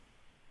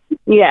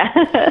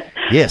 Yeah.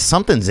 Yeah,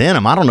 something's in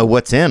them. I don't know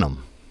what's in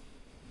them.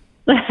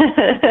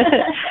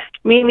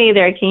 Me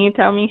neither. Can you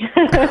tell me?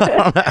 I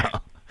don't know.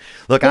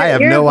 Look, I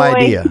have no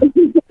idea.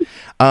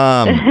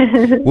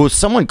 Well,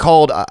 someone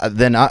called.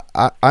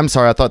 I'm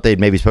sorry. I thought they'd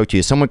maybe spoke to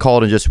you. Someone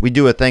called and we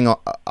do a thing.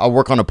 I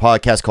work on a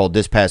podcast called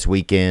This Past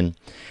Weekend,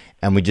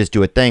 and we just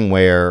do a thing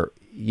where,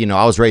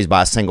 I was raised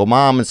by a single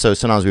mom, and so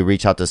sometimes we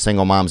reach out to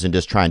single moms and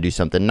just try and do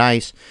something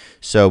nice.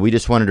 So we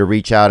just wanted to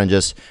reach out and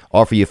just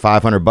offer you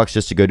 $500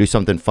 just to go do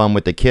something fun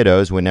with the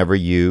kiddos whenever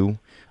you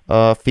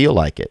feel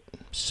like it.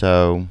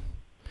 So.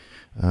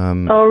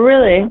 Oh,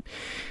 really?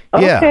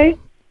 Yeah. Okay.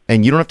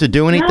 And you don't have to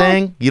do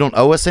anything. You don't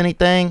owe us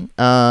anything.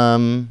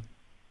 That's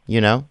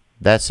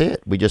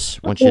it. We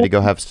just want you to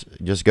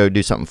go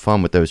do something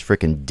fun with those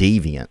freaking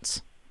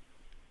deviants.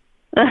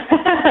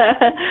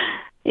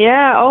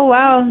 Yeah. Oh,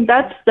 wow.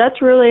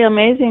 That's really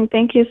amazing.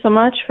 Thank you so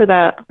much for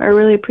that. I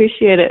really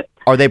appreciate it.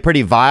 Are they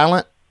pretty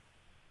violent?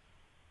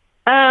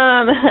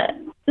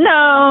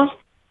 No,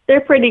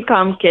 they're pretty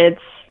calm kids.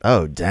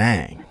 Oh,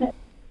 dang.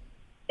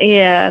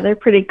 Yeah, they're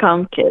pretty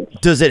calm kids.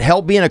 Does it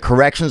help being a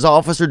corrections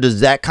officer? Does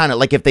that kind of,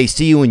 like, if they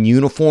see you in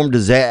uniform,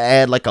 does that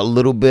add like a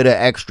little bit of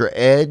extra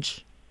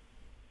edge?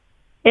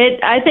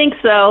 I think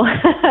so.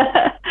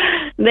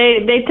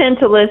 They tend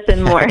to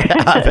listen more.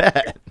 I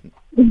bet.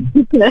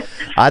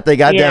 I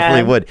think I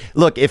definitely would.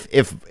 Look,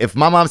 if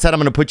my mom said I'm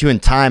going to put you in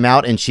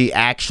timeout and she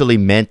actually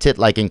meant it,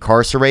 like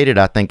incarcerated,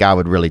 I think I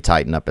would really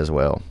tighten up as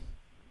well.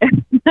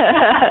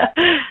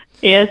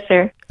 Yes,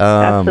 sir.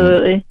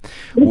 Absolutely.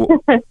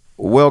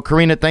 Well,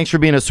 Karina, thanks for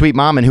being a sweet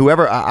mom. And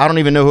whoever, I don't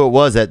even know who it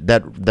was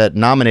that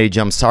nominated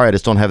you. I'm sorry, I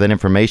just don't have that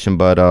information.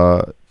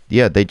 But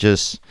yeah, they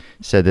just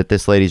said that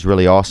this lady's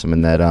really awesome,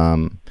 and that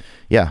and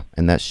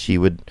that she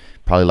would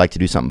probably like to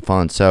do something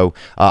fun. So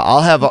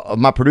I'll have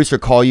my producer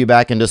call you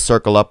back and just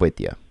circle up with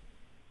you.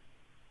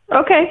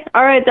 Okay.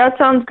 All right. That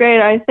sounds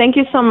great. I thank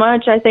you so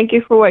much. I thank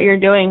you for what you're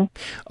doing.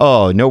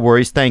 Oh, no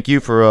worries. Thank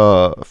you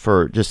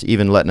for just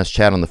even letting us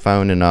chat on the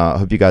phone, and I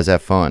hope you guys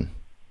have fun.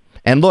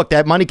 And look,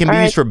 that money can be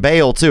used for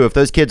bail too. If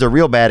those kids are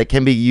real bad, it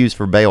can be used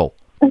for bail.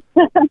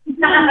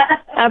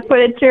 I put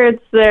it towards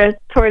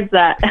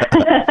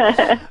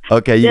that.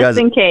 Okay, you just guys.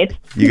 In case.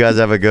 You guys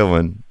have a good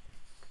one.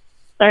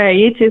 All right,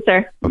 you too,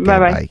 sir. Okay,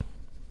 bye.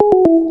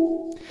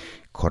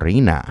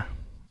 Corina,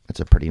 that's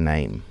a pretty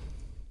name.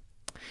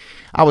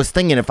 I was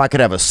thinking if I could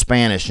have a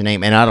Spanish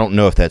name, and I don't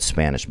know if that's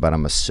Spanish, but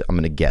I'm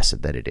going to guess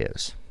that it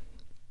is.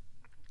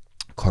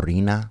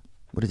 Corina,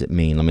 what does it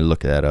mean? Let me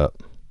look that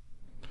up.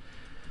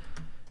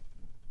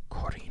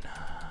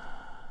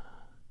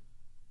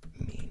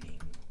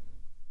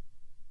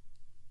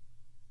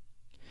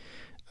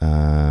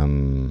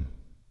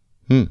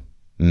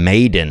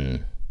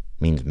 Maiden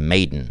means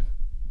maiden.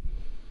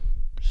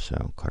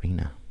 So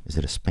Corina, is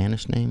it a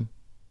Spanish name?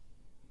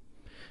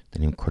 The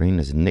name Corina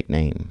is a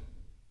nickname.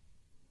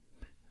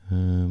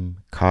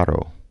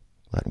 Caro,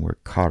 Latin word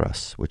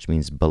caros, which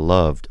means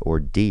beloved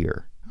or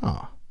dear.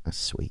 Oh, that's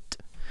sweet.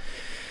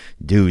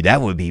 Dude,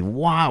 that would be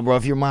wild, bro.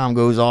 If your mom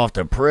goes off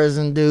to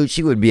prison, dude,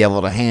 she would be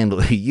able to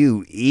handle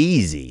you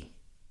easy.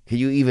 Can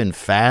you even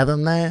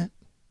fathom that?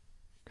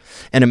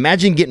 And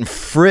imagine getting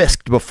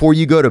frisked before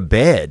you go to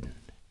bed.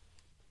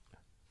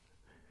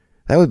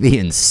 That would be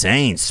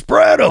insane.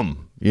 Spread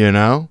them, you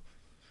know?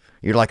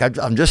 You're like, I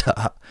just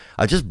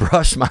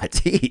brushed my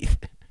teeth.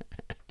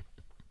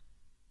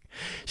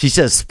 She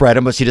says spread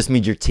them, but she just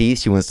means your teeth.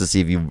 She wants to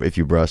see if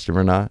you brushed them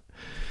or not.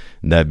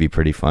 That'd be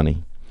pretty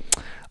funny.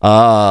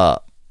 The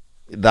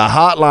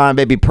hotline,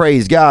 baby,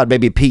 praise God,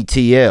 baby,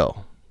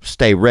 PTL.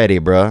 Stay ready,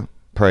 bruh.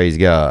 Praise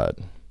God.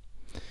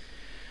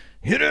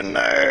 Get in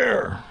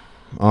there.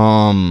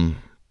 The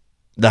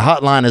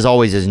hotline as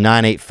always is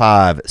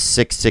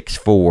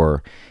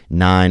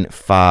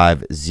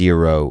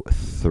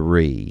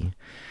 985-664-9503.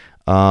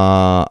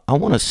 I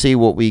want to see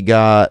what we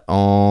got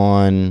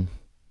on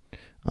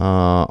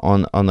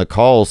the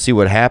call, see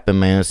what happened,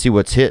 man, see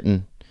what's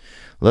hitting.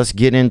 Let's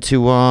get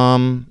into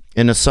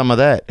some of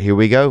that. Here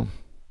we go.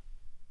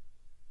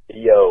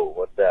 Yo,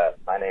 what's up?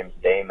 My name's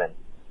Damon,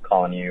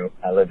 calling you.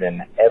 I live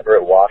in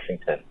Everett,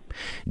 Washington.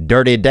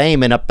 Dirty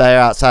Damon up there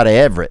outside of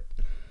Everett.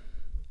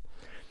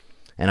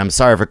 And I'm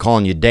sorry for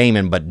calling you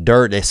Damon, but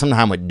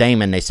sometimes with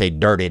Damon, they say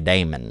Dirty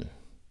Damon.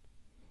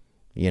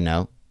 You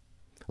know?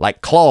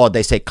 Like Claude,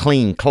 they say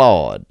Clean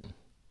Claude.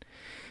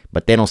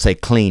 But they don't say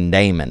Clean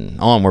Damon.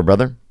 Onward,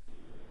 brother.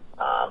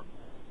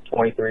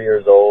 23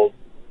 years old.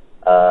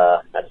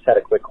 I just had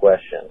a quick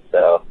question.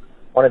 So,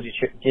 wanted to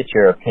get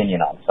your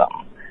opinion on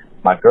something.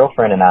 My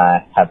girlfriend and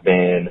I have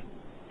been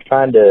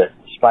trying to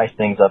spice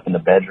things up in the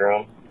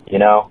bedroom, you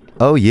know?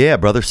 Oh, yeah,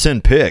 brother.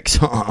 Send pics.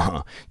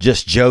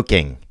 Just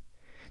joking.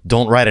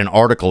 Don't write an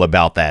article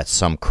about that,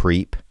 some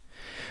creep.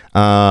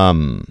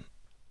 Yeah,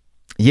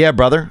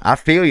 brother. I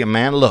feel you,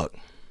 man. Look,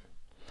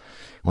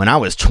 when I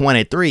was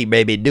 23,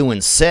 baby,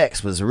 doing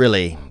sex was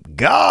really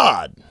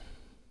God.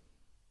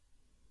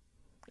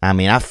 I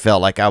mean, I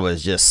felt like I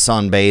was just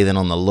sunbathing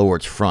on the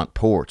Lord's front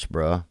porch,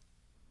 bro.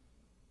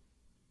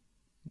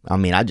 I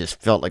mean, I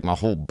just felt like my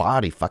whole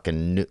body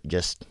fucking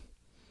just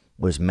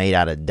was made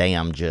out of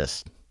damn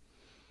just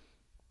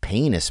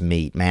penis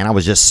meat, man. You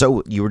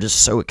were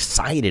just so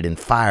excited and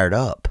fired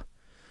up.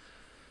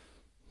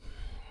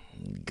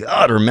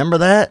 God, remember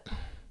that?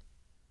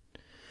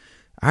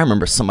 I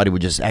remember somebody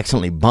would just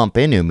accidentally bump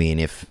into me, and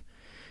if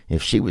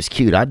she was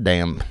cute, I'd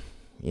dampen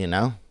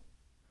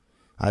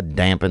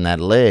that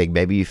leg,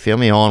 baby. You feel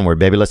me? Onward,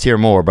 baby. Let's hear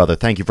more, brother.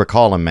 Thank you for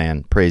calling,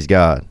 man. Praise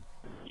God.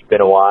 It's been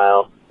a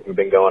while. We've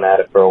been going at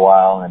it for a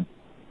while, and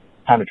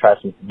time to try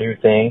some new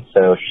things.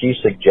 So she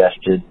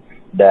suggested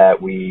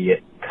that we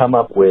come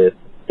up with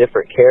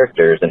different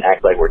characters and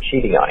act like we're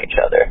cheating on each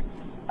other.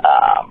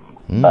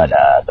 But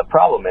the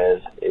problem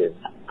is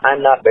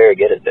I'm not very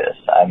good at this.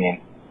 I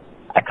mean,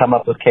 I come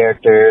up with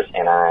characters,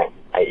 and I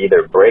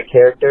either break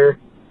character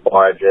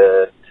or I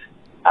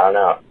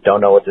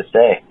don't know what to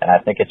say. And I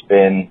think it's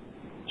been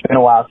a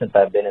while since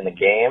I've been in the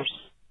games.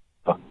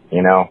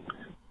 You know,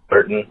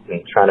 flirting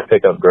and trying to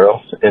pick up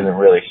girls isn't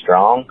really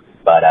strong,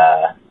 but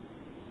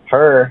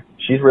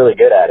she's really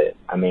good at it.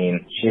 I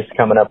mean, she's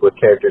coming up with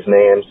characters'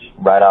 names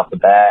right off the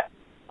bat,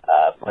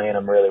 playing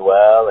them really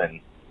well, and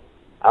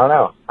I don't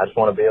know. I just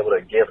want to be able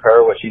to give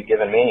her what she's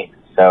given me.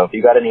 So if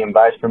you got any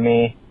advice for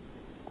me,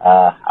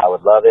 I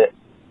would love it.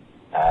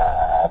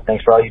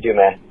 Thanks for all you do,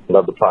 man.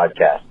 Love the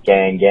podcast.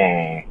 Gang,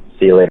 gang.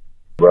 See you later,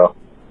 bro.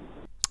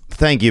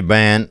 Thank you,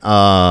 man.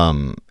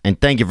 And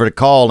thank you for the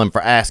call and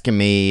for asking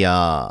me.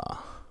 I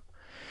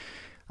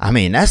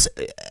mean, that's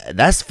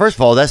first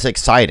of all, that's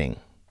exciting.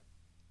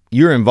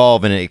 You're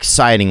involved in an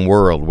exciting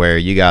world where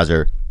you guys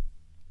are,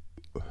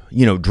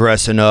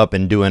 dressing up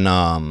and doing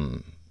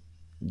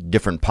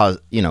different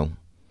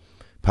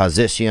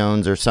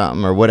positions or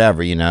something or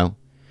whatever,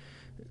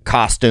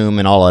 costume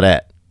and all of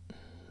that.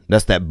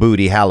 That's that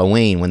booty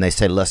Halloween when they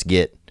say, let's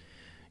get,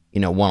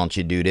 why don't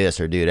you do this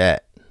or do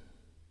that?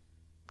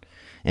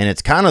 And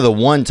it's kind of the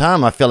one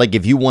time I feel like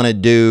if you want to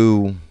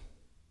do,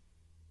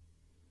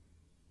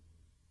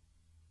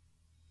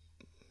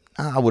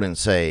 I wouldn't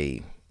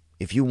say,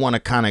 if you want to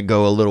kind of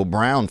go a little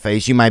brown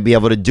face, you might be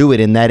able to do it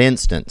in that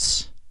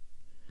instance.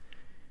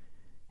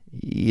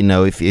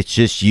 If it's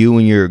just you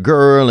and your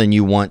girl and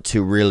you want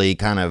to really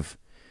kind of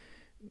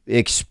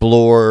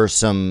explore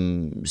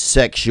some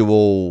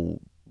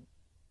sexual,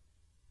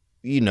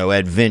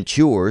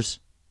 adventures,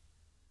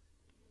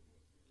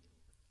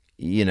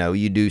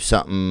 you do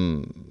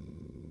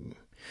something.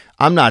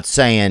 I'm not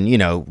saying,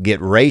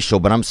 get racial,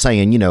 but I'm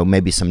saying,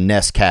 maybe some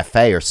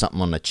Nescafe or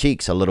something on the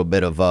cheeks, a little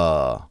bit of,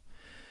 I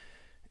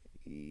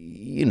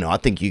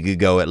think you could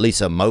go at least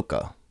a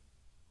mocha.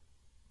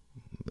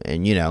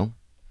 And,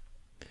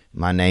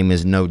 my name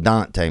is No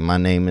Dante. My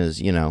name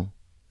is,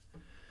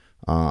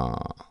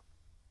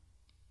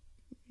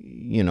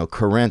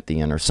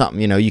 Corinthian or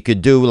something. You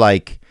could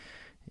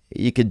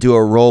do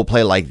a role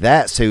play like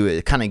that, so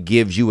it kind of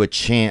gives you a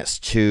chance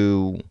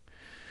to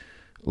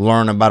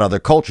learn about other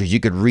cultures. You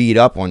could read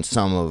up on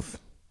some of,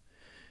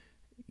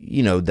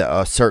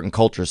 a certain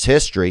culture's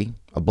history,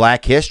 a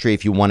black history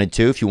if you wanted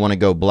to. If you want to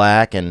go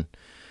black and,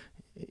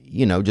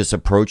 just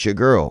approach your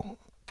girl.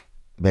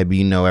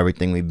 Maybe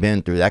everything we've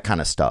been through, that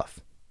kind of stuff.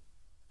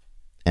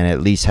 And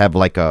at least have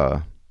like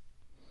a,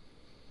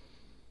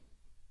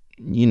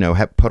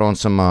 put on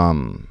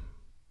some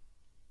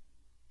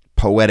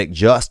poetic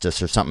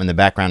justice or something in the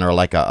background, or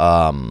like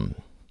a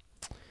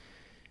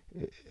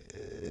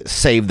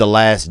Save the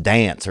Last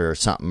Dance or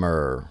something,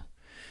 or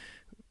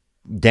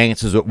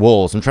Dances with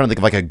Wolves. I'm trying to think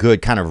of like a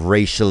good kind of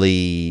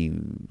racially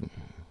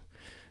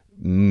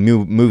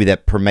movie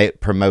that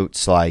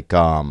promotes like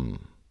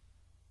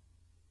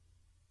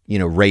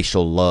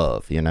racial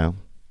love,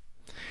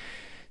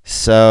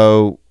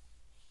 so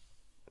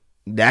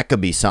that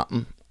could be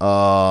something.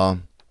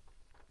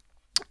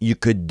 You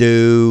could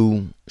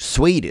do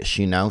Swedish,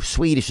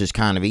 Swedish is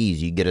kind of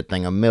easy. You get a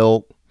thing of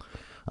milk,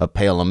 a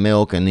pail of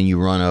milk, and then you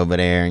run over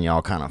there and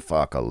y'all kind of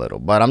fuck a little.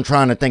 But I'm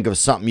trying to think of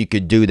something you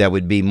could do that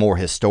would be more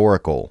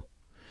historical.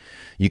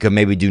 You could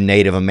maybe do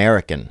Native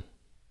American,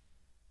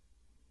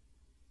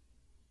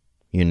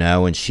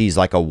 and she's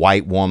like a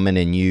white woman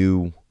and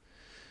you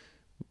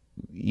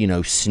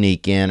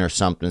sneak in or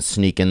something,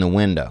 sneak in the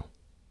window.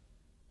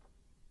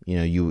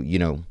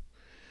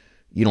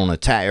 You don't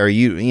attack, or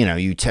you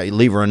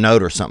leave her a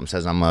note or something,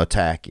 says I'm gonna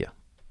attack you.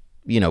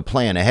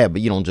 Plan ahead,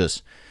 but you don't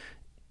just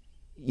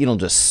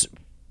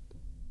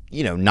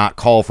not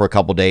call for a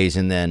couple days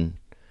and then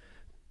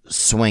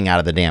swing out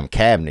of the damn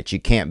cabinet. You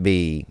can't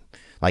be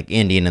like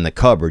Indian in the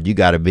cupboard. You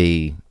got to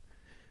be,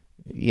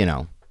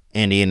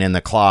 Indian in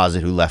the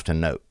closet who left a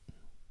note.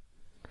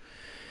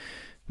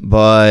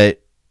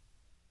 But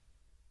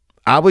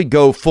I would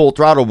go full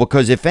throttle,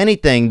 because if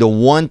anything, the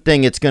one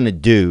thing it's going to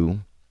do,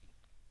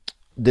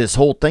 this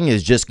whole thing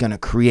is just going to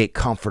create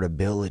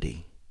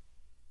comfortability.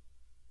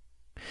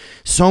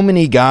 So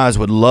many guys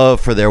would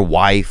love for their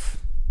wife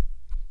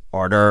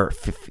or their,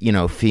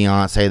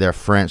 fiance, their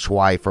French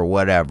wife or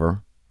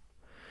whatever,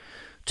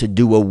 to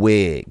do a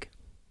wig,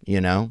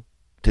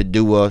 to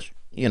do a,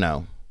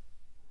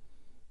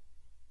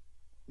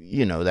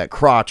 that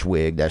crotch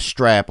wig, that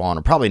strap on,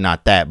 or probably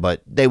not that,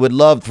 but they would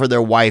love for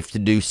their wife to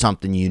do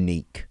something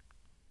unique,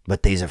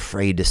 but they's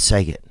afraid to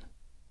say it.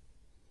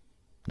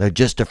 They're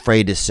just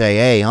afraid to say,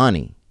 hey,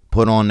 honey,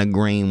 put on the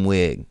green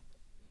wig.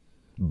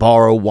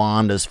 Borrow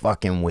Wanda's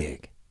fucking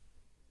wig.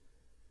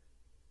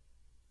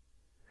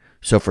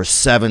 So for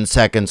 7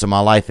 seconds of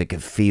my life, it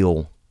could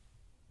feel,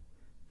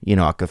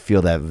 I could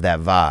feel that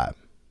vibe.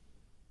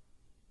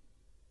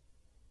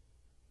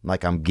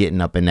 Like I'm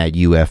getting up in that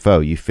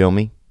UFO. You feel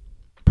me?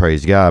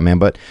 Praise God, man.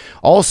 But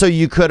also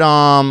you could,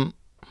 what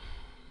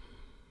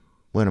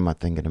am I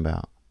thinking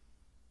about?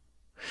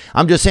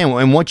 I'm just saying,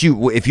 and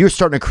if you're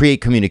starting to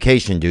create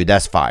communication, dude,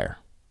 that's fire.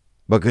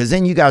 Because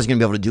then you guys are going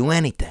to be able to do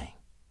anything.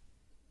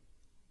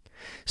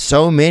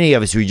 So many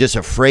of us, we're just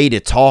afraid to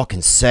talk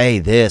and say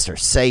this or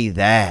say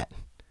that.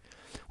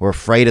 We're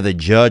afraid of the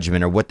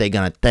judgment or what they're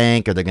going to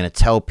think, or they're going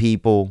to tell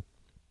people.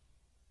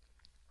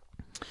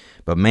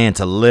 But man,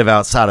 to live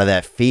outside of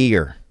that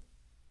fear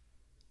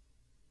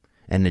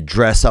and to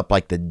dress up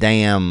like the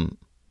damn,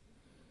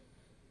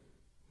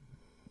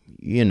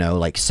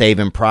 like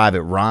Saving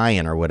Private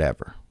Ryan or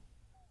whatever.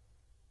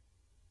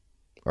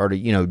 Or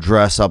to,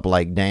 dress up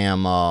like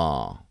damn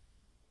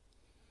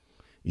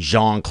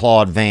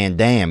Jean-Claude Van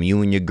Damme.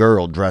 You and your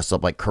girl dress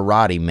up like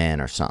Karate Man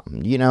or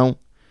something,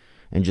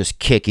 and just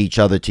kick each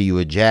other till you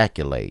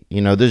ejaculate.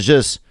 There's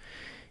just,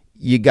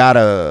 you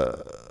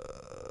gotta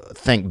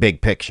think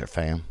big picture,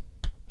 fam.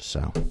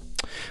 So,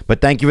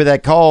 but thank you for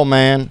that call,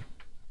 man.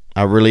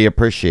 I really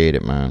appreciate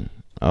it, man.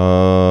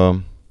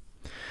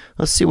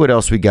 Let's see what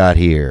else we got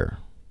here.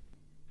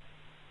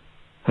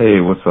 Hey,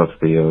 what's up,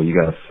 Theo? You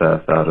got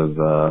Seth out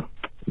of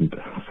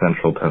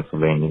Central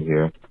Pennsylvania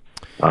here.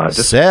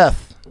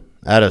 Seth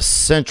out of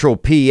Central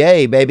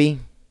PA, baby.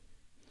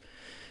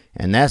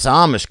 And that's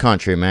Amish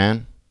country,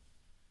 man.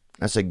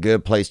 That's a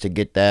good place to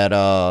get that,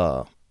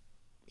 a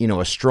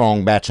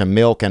strong batch of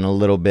milk and a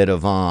little bit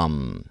of,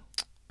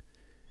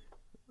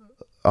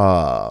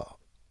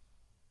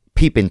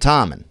 peeping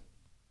Tommen.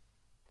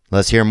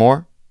 Let's hear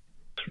more.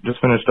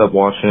 Just finished up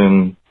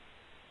watching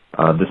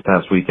this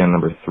past weekend,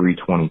 number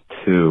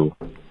 322.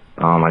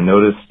 I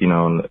noticed,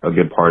 a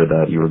good part of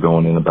that you were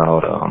going in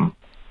about, how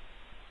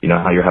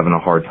you're having a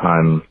hard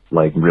time,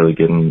 like, really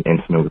getting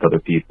intimate with other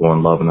people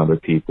and loving other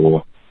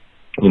people,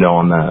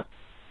 on that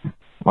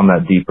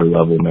deeper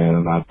level, man.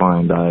 And I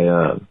find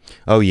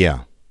oh,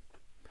 yeah.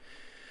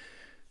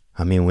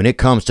 I mean, when it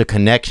comes to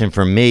connection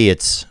for me,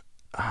 it's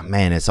in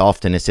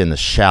the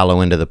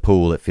shallow end of the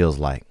pool, it feels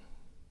like.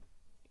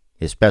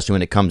 Especially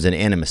when it comes in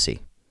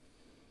intimacy.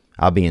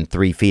 I'll be in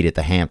 3 feet at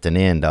the Hampton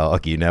Inn,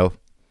 dog,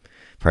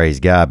 Praise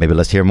God, baby.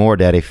 Let's hear more,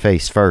 Daddy.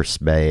 Face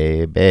first,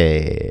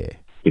 baby.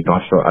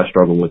 I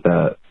struggle with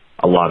that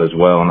a lot as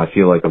well, and I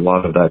feel like a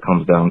lot of that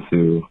comes down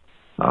to,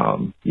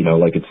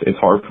 like it's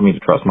hard for me to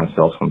trust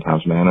myself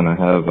sometimes, man. And I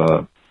have,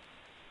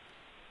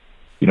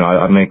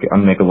 I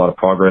make a lot of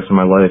progress in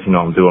my life.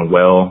 I'm doing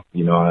well.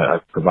 I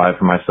provide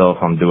for myself.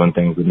 I'm doing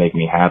things that make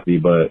me happy,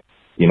 but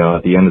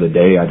at the end of the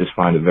day, I just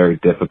find it very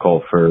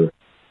difficult for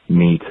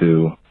me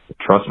to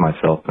trust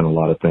myself in a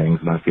lot of things,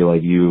 and I feel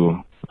like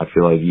you can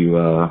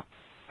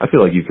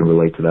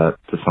relate to that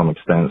to some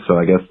extent. So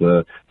I guess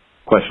the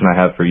question I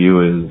have for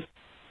you is,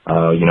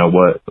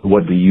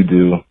 what do you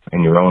do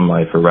in your own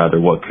life, or rather,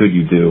 what could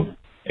you do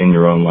in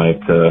your own life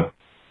to,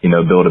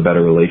 build a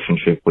better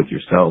relationship with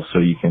yourself so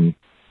you can,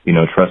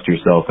 trust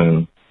yourself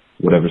in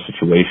whatever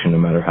situation, no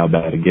matter how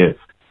bad it gets.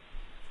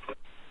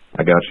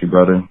 I got you,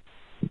 brother.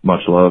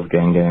 Much love,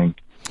 gang, gang.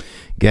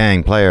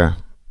 Gang, player.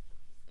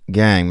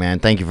 Gang, man.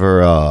 Thank you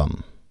for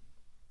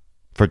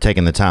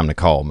taking the time to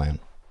call, man.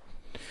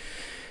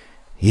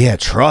 Yeah,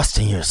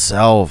 trusting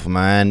yourself,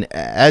 man.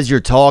 As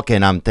you're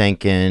talking, I'm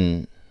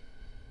thinking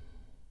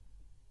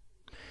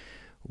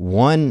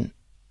one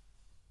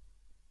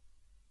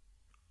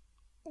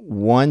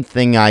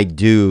thing I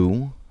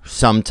do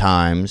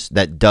sometimes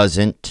that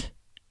doesn't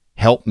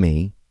help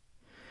me,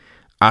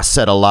 I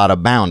set a lot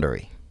of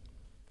boundary.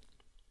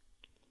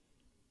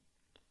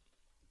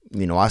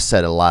 I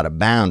set a lot of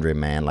boundary,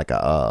 man, like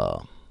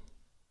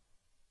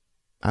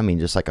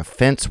just like a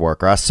fence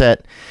worker. I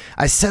set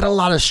a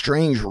lot of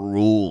strange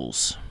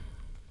rules.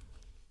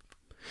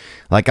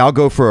 Like I'll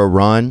go for a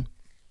run,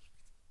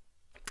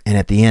 and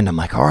at the end I'm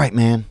like, all right,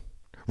 man,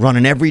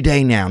 running every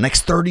day now.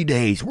 Next 30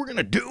 days, we're going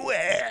to do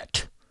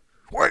it.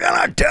 We're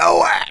going to do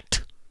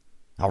it.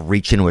 I'll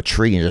reach into a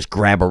tree and just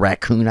grab a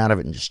raccoon out of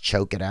it and just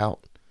choke it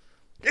out.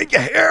 Did you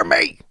hear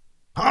me?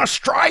 On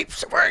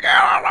stripes, we're going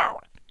to.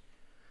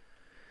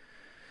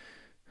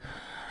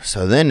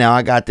 So then now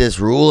I got this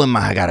rule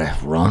I got to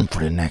run for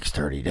the next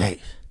 30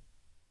 days.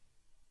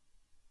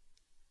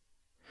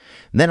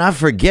 Then I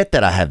forget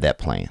that I have that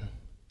plan.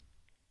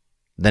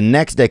 The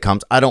next day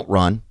comes, I don't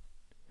run,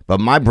 but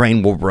my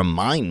brain will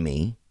remind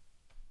me,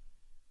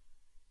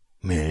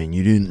 man,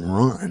 you didn't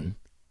run.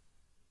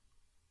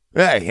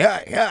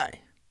 Hey.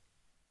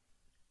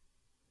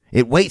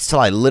 It waits till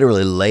I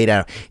literally lay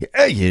down.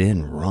 Hey, you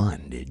didn't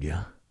run, did you?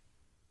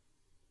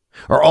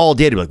 Or all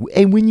day to be like,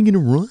 hey, when you going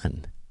to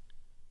run?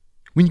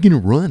 When you going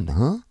to run,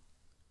 huh?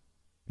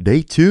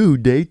 Day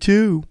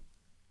two.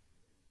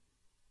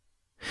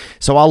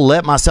 So I'll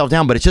let myself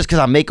down, but it's just because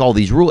I make all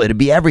these rules. It'd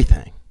be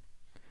everything.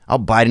 I'll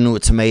bite into a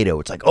tomato.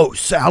 It's like, oh,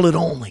 salad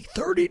only,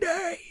 30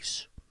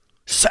 days.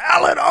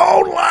 Salad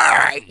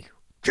only.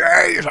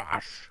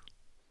 Jesus.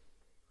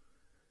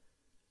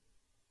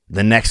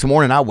 The next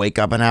morning, I wake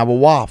up and have a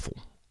waffle,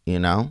 you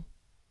know?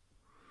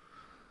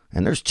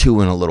 And there's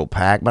 2 in a little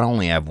pack, but I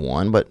only have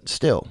 1, but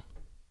still.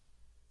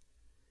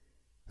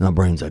 And my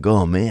brain's like,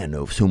 oh, man,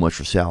 no, so much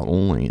for salad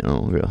only, you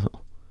know?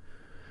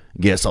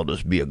 Guess I'll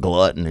just be a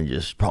glutton and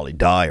just probably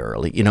die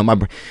early. You know,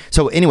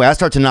 so anyway, I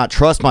start to not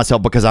trust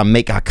myself because I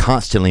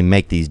constantly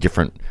make these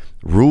different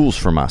rules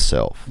for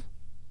myself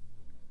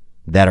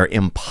that are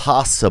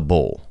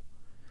impossible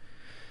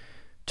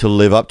to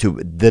live up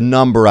to. The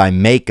number I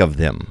make of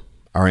them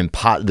are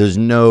impossible. There's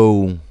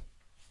no,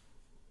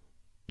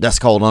 that's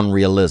called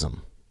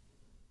unrealism.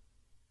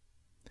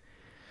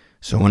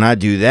 So when I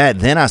do that,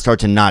 then I start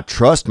to not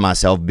trust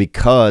myself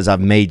because I've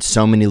made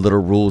so many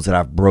little rules that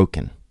I've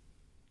broken.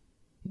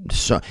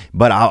 So,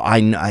 but I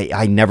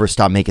never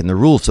stop making the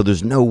rules, so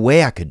there's no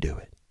way I could do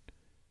it.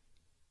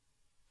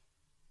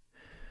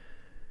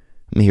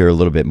 Let me hear a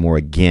little bit more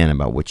again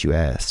about what you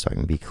asked so I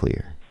can be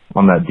clear.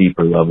 On that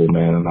deeper level,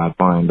 man, and I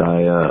find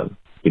I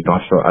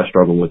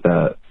struggle with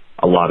that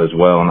a lot as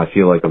well, and I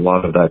feel like a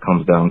lot of that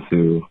comes down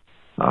to,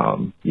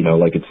 you know,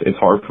 like it's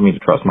hard for me to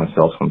trust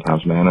myself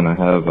sometimes, man, and I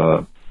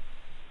have,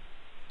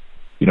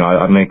 you know,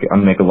 I make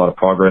a lot of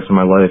progress in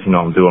my life. You know,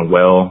 I'm doing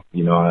well.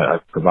 You know, I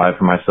provide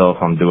for myself.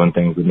 I'm doing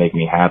things that make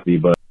me happy.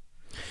 But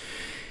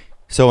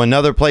so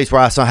another place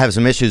where I still have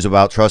some issues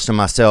about trusting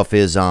myself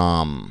is, you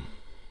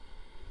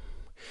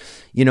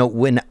know,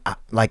 when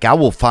I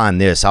will find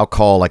this, I'll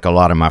call like a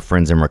lot of my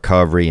friends in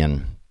recovery,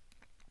 and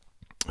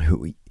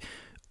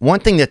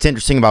one thing that's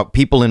interesting about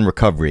people in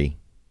recovery,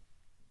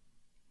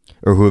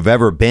 or who have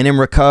ever been in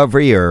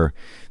recovery or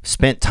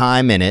spent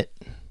time in it,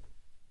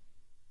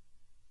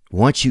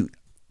 once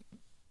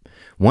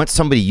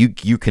somebody,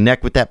 you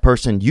connect with that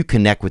person, you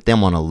connect with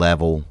them on a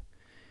level,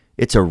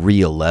 it's a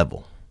real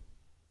level.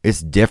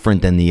 It's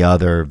different than the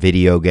other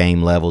video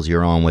game levels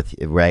you're on with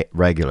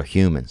regular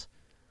humans.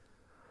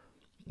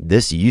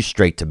 This, you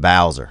straight to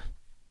Bowser.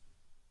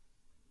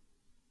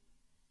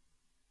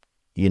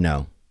 You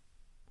know.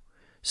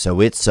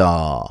 So it's,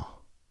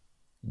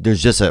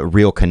 there's just a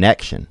real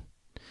connection.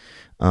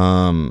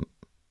 So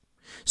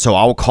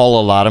I'll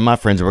call a lot of my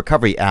friends in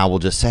recovery, and I will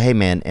just say, hey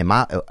man, am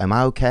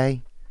I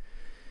okay?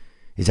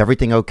 Is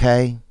everything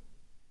okay?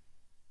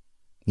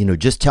 You know,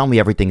 just tell me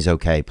everything's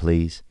okay,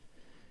 please.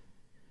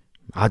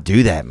 I'll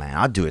do that, man.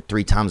 I'll do it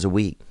 3 times a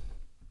week.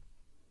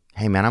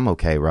 Hey, man, I'm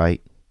okay,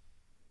 right?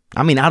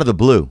 I mean, out of the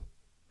blue.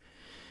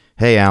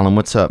 Hey, Alan,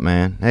 what's up,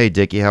 man? Hey,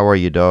 Dickie, how are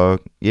you,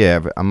 dog?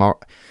 Yeah, I'm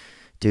all...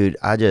 Dude,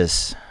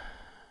 I'm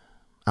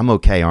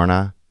okay, aren't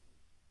I?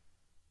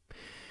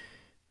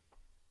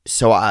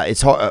 So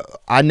it's hard.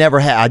 I never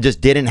had, I just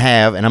didn't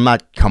have, and I'm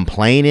not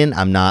complaining.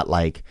 I'm not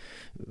like...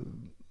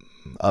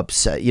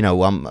 upset, you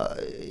know.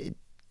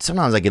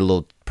 Sometimes I get a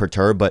little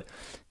perturbed, but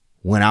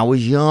when I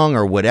was young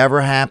or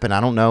whatever happened,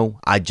 I don't know,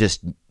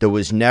 there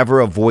was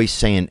never a voice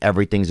saying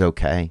everything's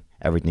okay,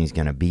 everything's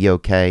gonna be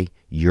okay,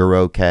 you're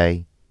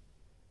okay,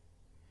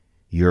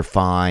 you're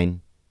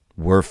fine,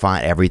 we're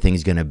fine,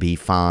 everything's gonna be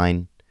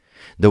fine.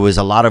 There was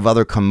a lot of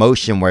other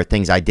commotion where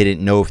things I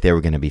didn't know if they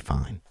were gonna be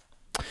fine.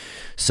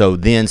 So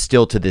then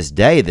still to this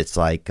day, that's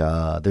like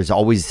there's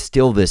always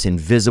still this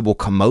invisible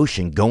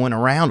commotion going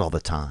around all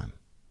the time.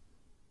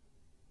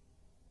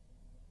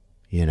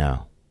 You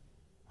know,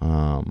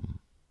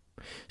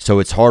 so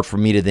it's hard for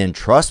me to then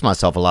trust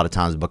myself a lot of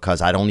times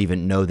because I don't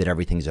even know that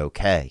everything's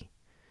okay.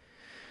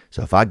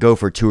 So if I go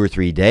for 2 or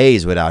 3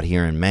 days without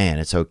hearing, man,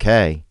 it's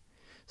okay,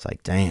 it's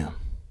like, damn.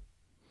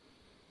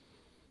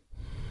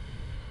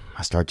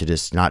 I start to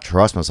just not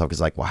trust myself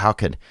because like, well, I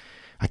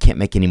can't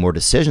make any more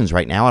decisions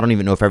right now. I don't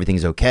even know if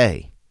everything's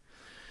okay.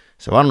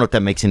 So I don't know if that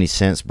makes any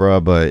sense,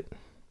 bro, but...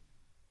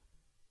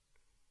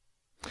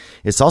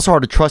 It's also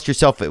hard to trust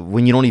yourself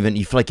when you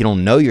feel like you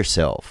don't know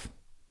yourself.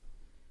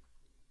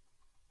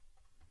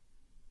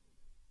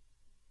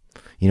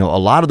 You know, a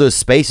lot of those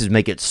spaces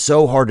make it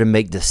so hard to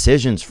make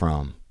decisions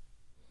from.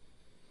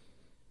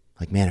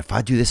 Like, man, if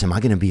I do this, am I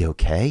going to be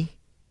okay?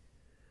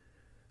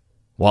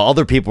 While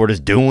other people are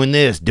just doing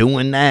this,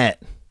 doing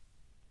that,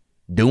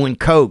 doing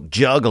coke,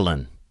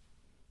 juggling.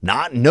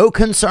 No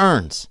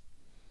concerns.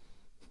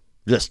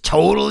 Just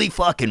totally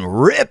fucking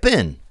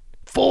ripping.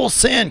 Full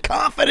send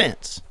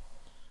confidence.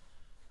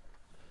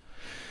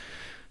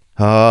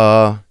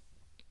 But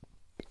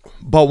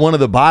one of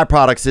the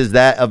byproducts is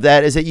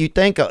that you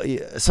think,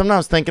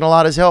 sometimes thinking a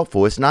lot is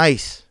helpful. It's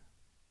nice.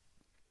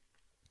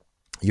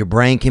 Your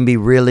brain can be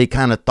really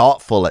kind of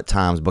thoughtful at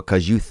times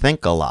because you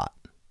think a lot.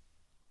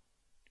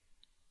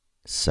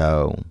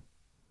 So,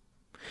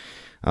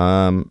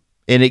 and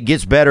it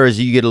gets better as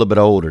you get a little bit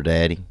older,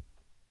 Daddy.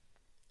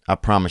 I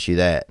promise you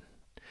that.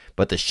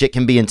 But the shit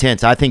can be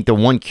intense. I think the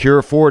one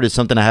cure for it is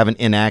something I haven't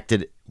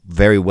enacted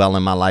very well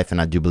in my life,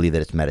 and I do believe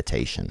that it's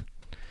meditation.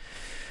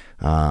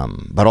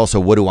 But also,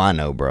 what do I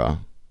know, bro?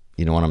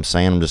 You know what I'm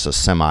saying? I'm just a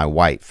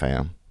semi-white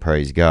fam.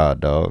 Praise God,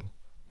 dog.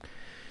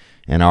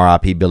 And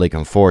R.I.P. Billy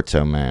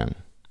Conforto, man.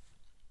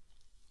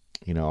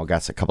 You know, I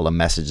got a couple of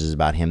messages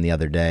about him the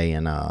other day,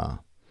 and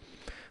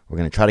we're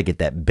going to try to get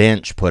that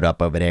bench put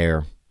up over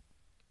there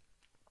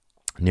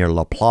near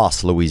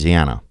Laplace,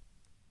 Louisiana,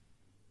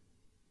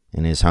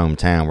 in his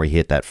hometown, where he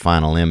hit that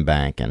final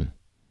M-bank and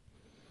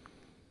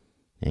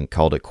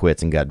called it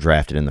quits and got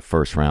drafted in the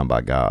first round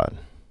by God.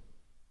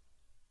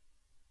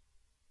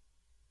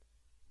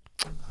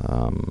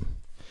 Let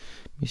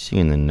me see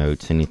in the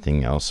notes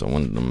anything else I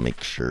wanted to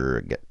make sure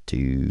I get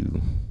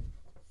to.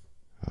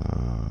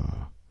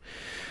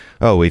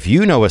 If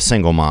you know a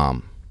single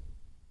mom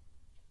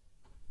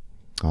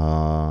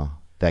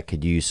that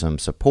could use some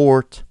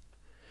support,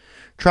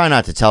 try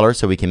not to tell her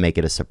so we can make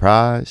it a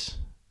surprise.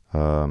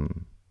 You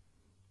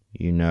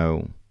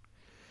know,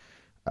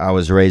 I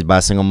was raised by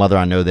a single mother.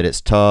 I know that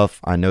it's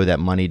tough. I know that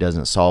money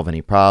doesn't solve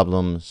any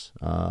problems.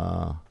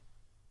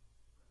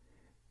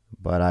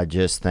 But I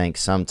just think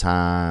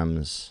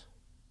sometimes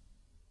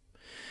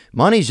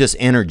money's just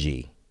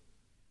energy.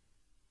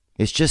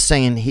 It's just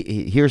saying,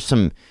 here's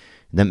some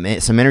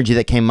energy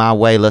that came my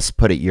way. Let's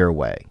put it your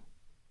way.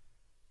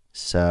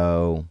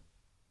 So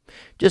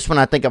just when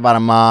I think about a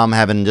mom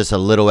having just a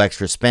little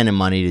extra spending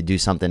money to do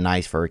something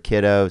nice for her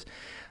kiddos,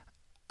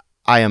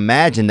 I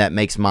imagine that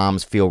makes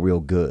moms feel real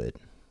good.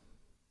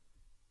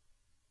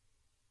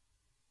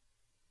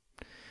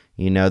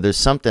 You know, there's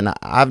something,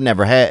 I've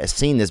never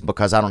seen this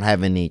because I don't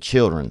have any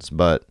children's,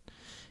 but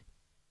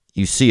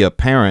you see a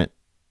parent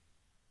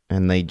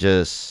and they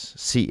just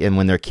see, and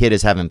when their kid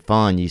is having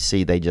fun, you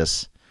see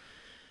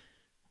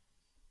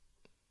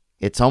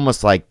it's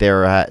almost like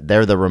they're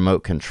the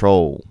remote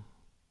control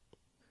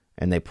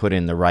and they put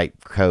in the right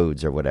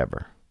codes or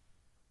whatever.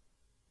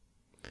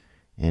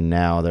 And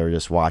now they're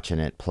just watching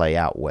it play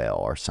out well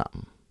or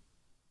something.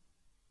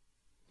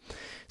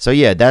 So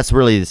yeah, that's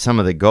really some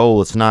of the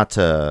goal. It's not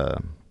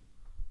to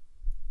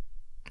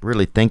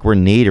really think we're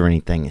neat or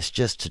anything. It's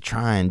just to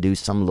try and do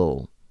some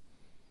little,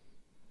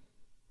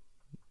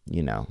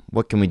 you know,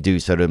 what can we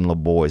do so them little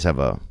boys have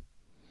a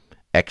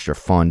extra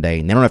fun day?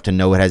 And they don't have to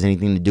know it has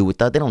anything to do with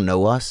that. They don't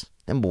know us.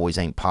 Them boys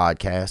ain't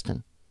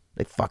podcasting.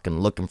 They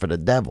fucking looking for the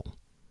devil.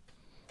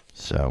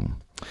 So,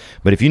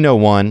 but if you know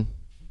one,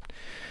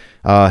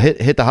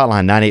 hit the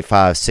hotline,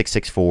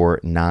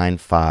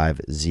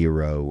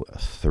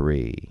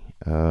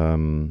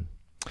 985-664-9503.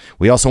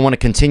 We also want to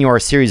continue our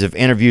series of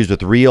interviews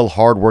with real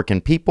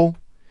hardworking people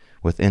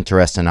with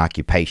interesting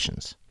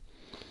occupations.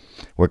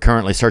 We're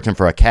currently searching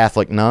for a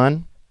Catholic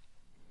nun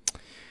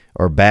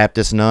or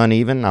Baptist nun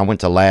even. I went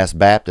to Last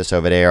Baptist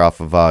over there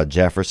off of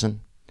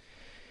Jefferson.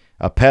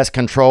 A pest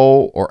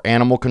control or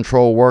animal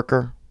control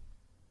worker,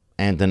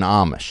 and an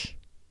Amish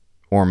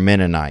or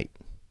Mennonite.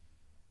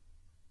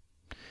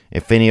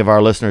 If any of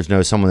our listeners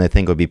know someone they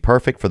think would be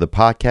perfect for the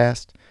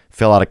podcast,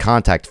 fill out a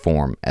contact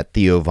form at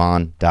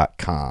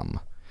theovon.com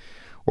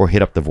or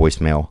hit up the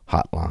voicemail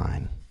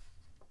hotline.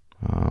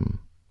 And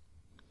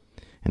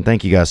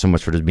thank you guys so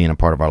much for just being a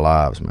part of our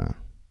lives, man.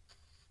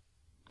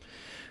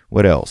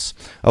 What else?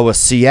 Oh, a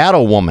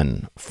Seattle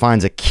woman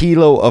finds a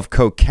kilo of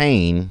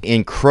cocaine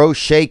in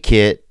crochet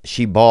kit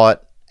she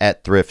bought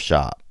at thrift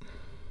shop.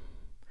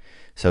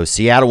 So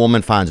Seattle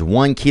woman finds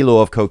 1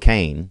 kilo of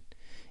cocaine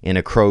in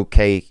a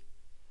crochet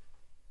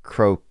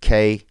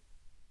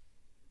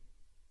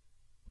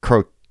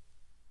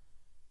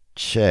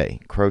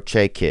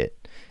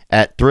kit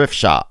at thrift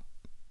shop.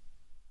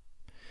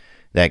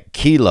 That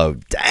kilo,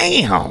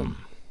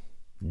 damn,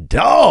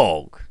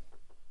 dog.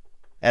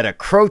 At a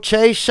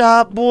crochet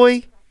shop,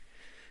 boy.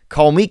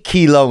 Call me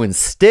Kilo and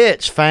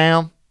Stitch,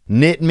 fam.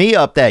 Knit me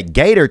up that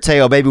gator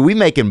tail, baby. We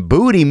making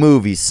booty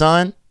movies,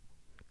 son.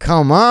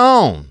 Come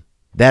on.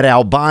 That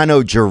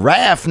albino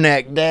giraffe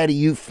neck, daddy,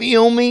 you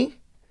feel me?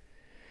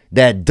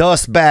 That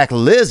dustback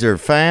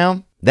lizard,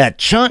 fam. That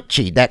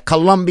Chunchi, that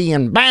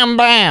Colombian bam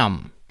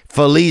bam.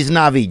 Feliz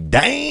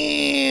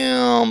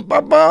Navidad,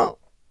 baba.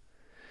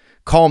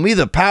 Call me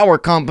the power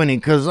company,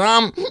 cause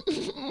I'm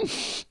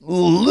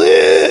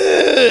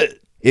lit.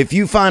 If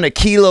you find a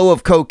kilo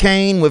of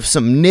cocaine with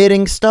some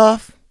knitting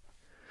stuff,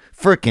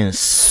 freaking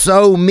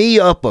sew me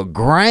up a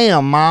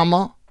gram,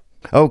 mama.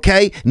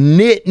 Okay?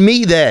 Knit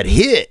me that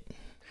hit.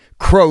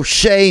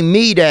 Crochet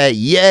me that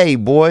yay,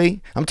 boy.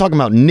 I'm talking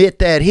about knit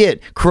that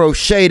hit.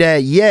 Crochet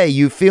that yay,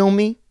 you feel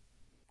me?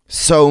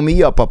 Sew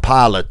me up a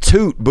pile of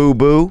toot,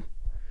 boo-boo.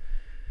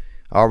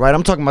 All right,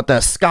 I'm talking about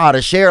that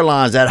Scottish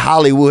Airlines, that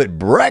Hollywood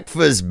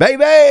breakfast,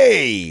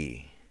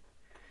 baby.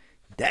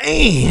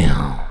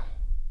 Damn.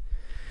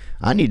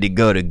 I need to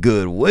go to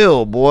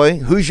Goodwill, boy.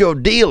 Who's your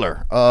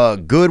dealer?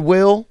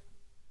 Goodwill?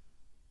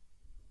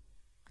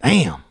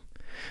 Damn.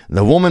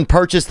 The woman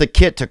purchased the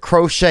kit to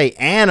crochet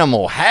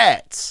animal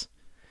hats.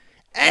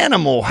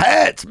 Animal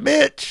hats,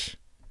 bitch.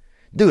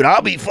 Dude,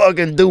 I'll be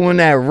fucking doing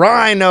that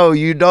rhino,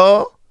 you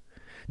dog.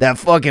 That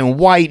fucking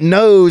white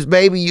nose,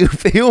 baby. You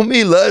feel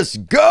me? Let's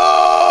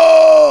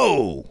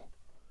go.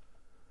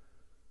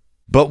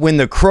 But when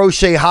the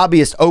crochet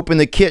hobbyist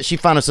opened the kit, she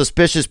found a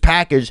suspicious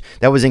package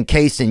that was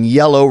encased in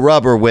yellow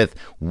rubber with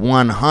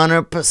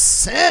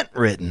 100%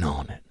 written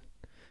on it.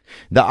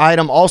 The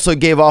item also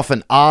gave off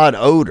an odd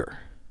odor.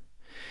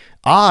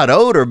 Odd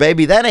odor,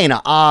 baby. That ain't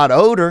an odd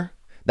odor.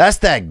 That's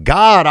that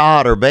God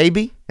otter,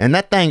 baby. And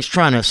that thing's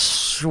trying to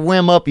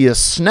swim up your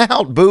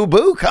snout,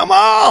 boo-boo. Come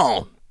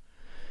on.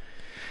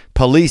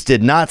 Police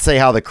did not say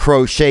how the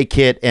crochet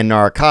kit and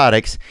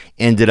narcotics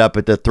ended up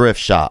at the thrift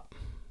shop.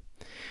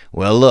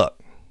 Well, look,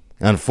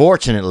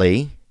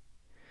 unfortunately,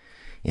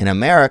 in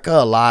America,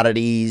 a lot of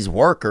these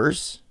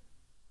workers,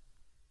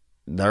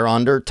 they're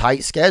under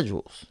tight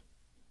schedules.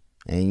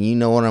 And you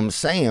know what I'm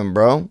saying,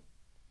 bro?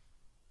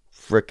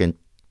 Frickin'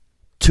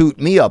 toot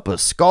me up a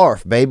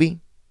scarf, baby.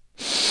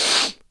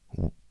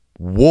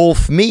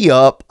 Wolf me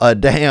up a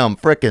damn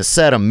frickin'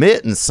 set of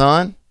mittens,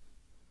 son.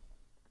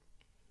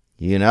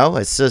 You know,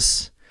 it's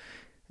just,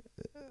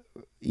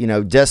 you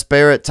know,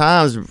 desperate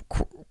times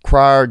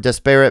require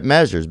desperate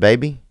measures,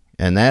 baby.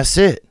 And that's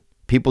it.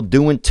 People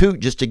doing toot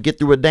just to get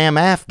through a damn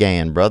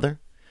Afghan, brother.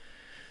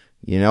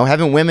 You know,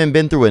 haven't women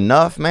been through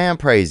enough, man?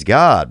 Praise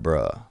God,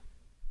 bruh.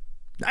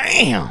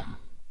 Damn.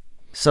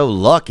 So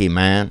lucky,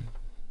 man.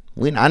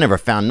 I never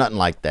found nothing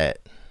like that.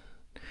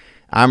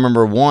 I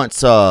remember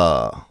once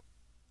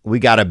we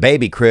got a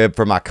baby crib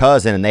for my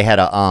cousin and they had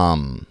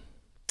a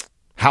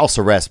house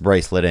arrest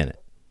bracelet in it.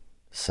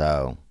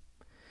 So,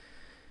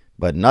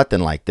 but nothing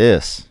like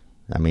this.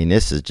 I mean,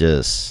 this is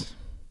just,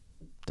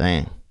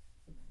 dang,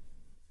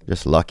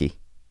 just lucky.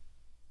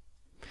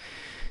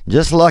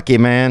 Just lucky,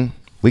 man.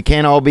 We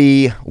can't all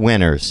be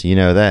winners. You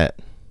know that.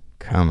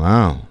 Come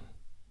on.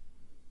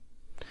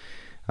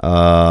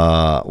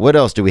 What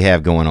else do we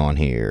have going on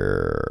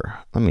here?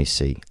 Let me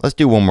see. Let's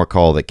do one more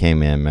call that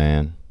came in,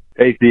 man.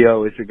 Hey,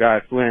 Theo, it's your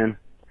guy, Flynn,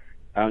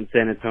 out in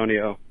San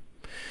Antonio.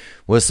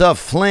 What's up,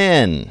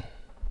 Flynn?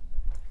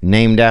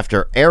 Named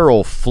after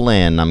Errol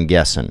Flynn, I'm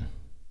guessing.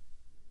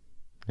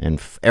 And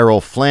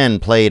Errol Flynn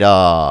played,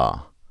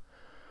 I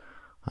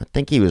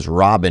think he was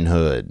Robin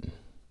Hood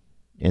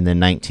in the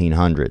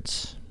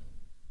 1900s.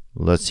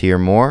 Let's hear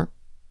more.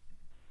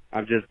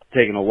 I'm just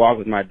taking a walk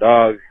with my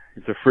dog.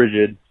 It's a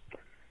frigid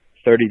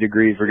 30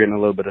 degrees. We're getting a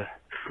little bit of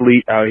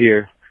sleet out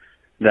here.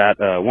 That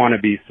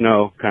wannabe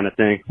snow kind of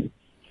thing.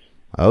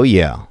 Oh,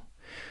 yeah.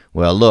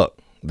 Well, look,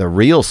 the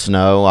real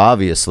snow,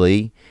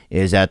 obviously,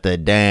 is at the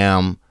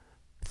damn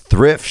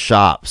thrift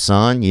shop,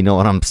 son. You know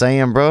what I'm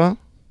saying, bro?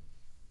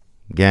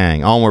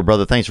 Gang. Onward,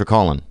 brother. Thanks for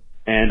calling.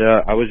 And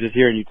I was just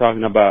hearing you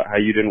talking about how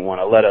you didn't want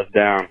to let us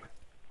down.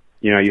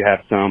 You know, you have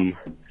some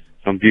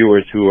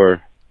viewers who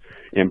are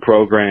in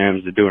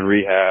programs or doing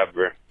rehab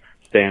or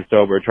staying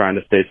sober, trying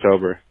to stay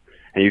sober,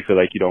 and you feel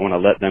like you don't want to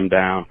let them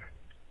down.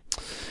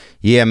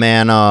 Yeah,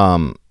 man.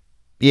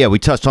 Yeah, we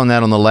touched on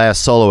that on the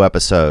last solo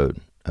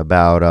episode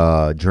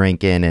about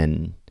drinking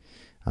and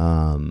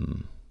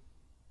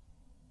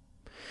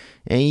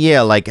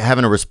yeah, like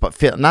having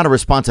not a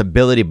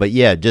responsibility, but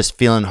yeah, just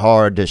feeling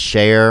hard to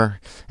share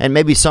and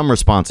maybe some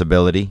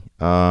responsibility.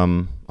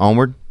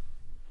 Onward.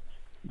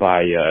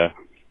 By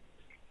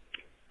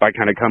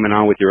kind of coming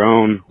on with your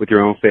own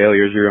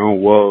failures, your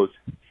own woes.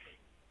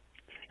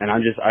 And I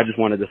just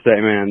wanted to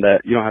say, man,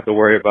 that you don't have to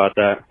worry about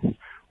that.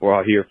 We're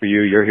all here for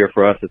you. You're here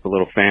for us. It's a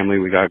little family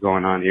we got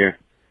going on here.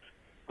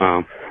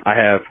 I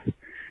have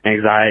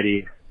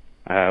anxiety.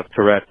 I have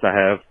Tourette's. I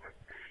have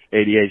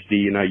ADHD.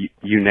 You know,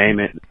 you name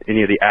it.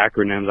 Any of the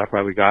acronyms, I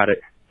probably got it.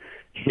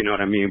 You know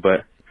what I mean?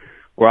 But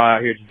we're all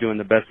out here just doing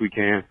the best we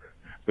can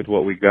with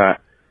what we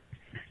got.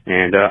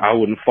 And I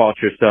wouldn't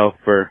fault yourself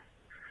for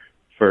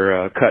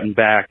cutting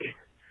back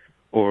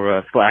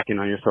or slacking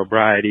on your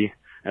sobriety,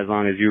 as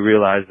long as you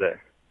realize that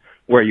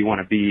where you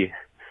want to be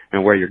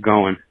and where you're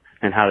going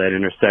and how that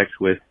intersects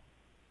with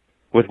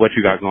what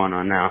you got going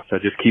on now. So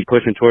just keep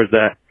pushing towards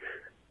that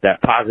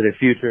positive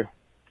future.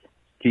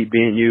 Keep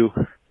being you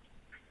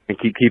and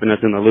keep keeping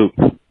us in the loop.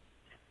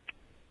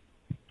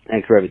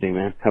 Thanks for everything,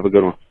 man. Have a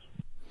good one.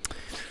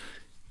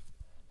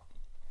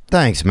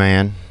 Thanks,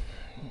 man.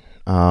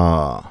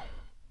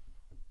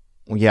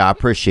 Yeah, I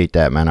appreciate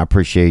that, man. I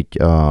appreciate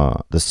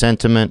the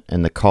sentiment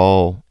and the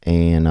call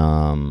and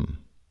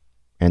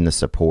the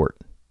support.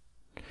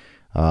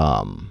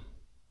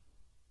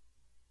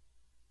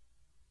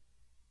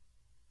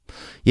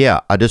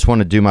 Yeah, I just want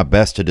to do my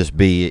best to just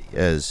be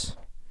as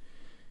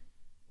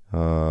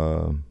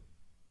I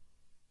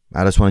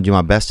just want to do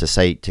my best to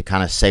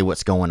kind of say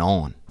what's going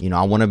on. You know,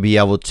 I want to be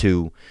able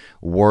to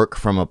work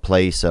from a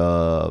place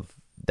of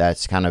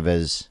that's kind of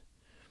as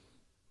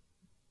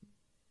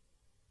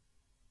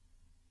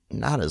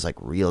not as like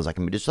real as I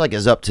can be, just like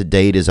as up to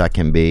date as I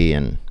can be.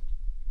 And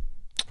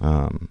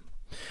I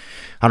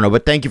don't know,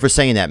 but thank you for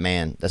saying that,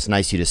 man. That's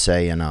nice of you to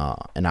say, and I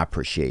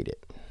appreciate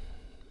it.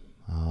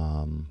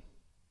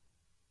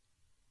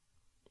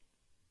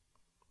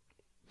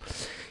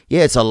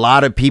 yeah, it's a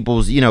lot of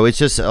people's, it's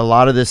just a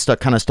lot of this stuff,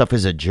 kind of stuff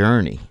is a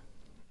journey.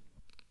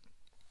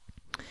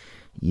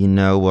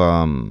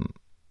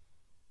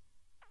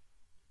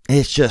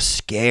 It's just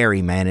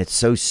scary, man. It's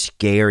so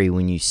scary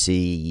when you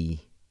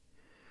see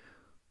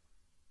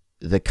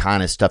the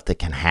kind of stuff that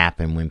can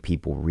happen when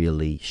people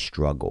really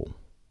struggle.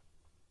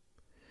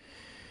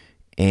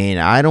 And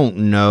I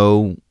don't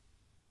know.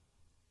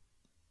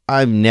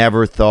 I've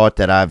never thought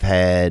that I've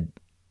had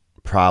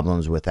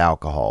problems with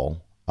alcohol,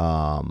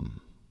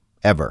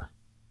 ever.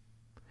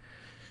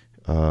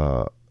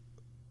 But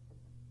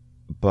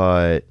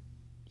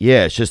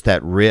yeah, it's just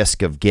that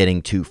risk of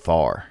getting too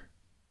far.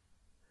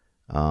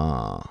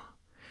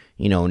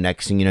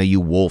 Next thing you know,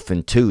 you wolf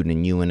and toot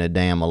and you in a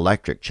damn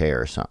electric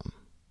chair or something.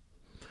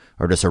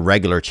 Or just a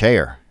regular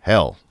chair.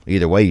 Hell,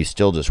 either way, you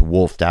still just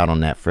wolfed out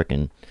on that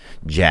frickin'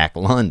 Jack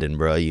London,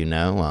 bro,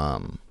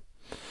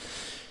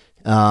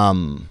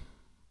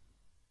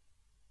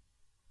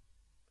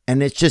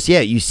 And it's just,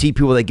 yeah, you see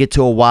people that get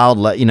to a wild,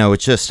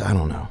 it's just, I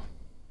don't know.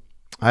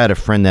 I had a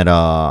friend that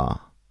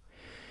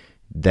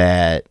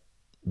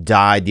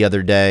died the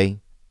other day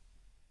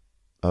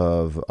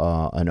of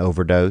an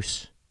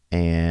overdose,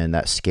 and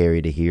that's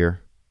scary to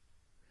hear.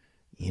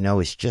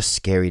 It's just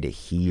scary to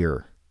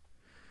hear.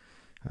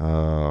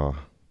 And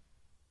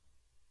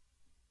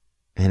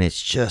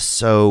it's just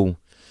so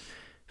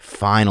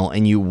final,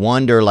 and you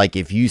wonder, like,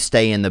 if you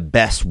stay in the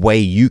best way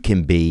you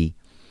can be,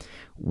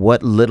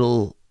 what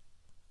little,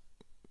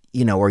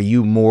 are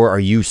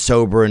you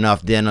sober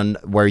enough then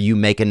where you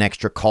make an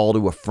extra call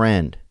to a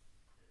friend?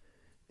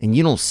 And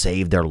you don't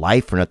save their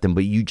life or nothing,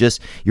 but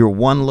you're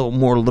one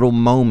little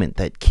moment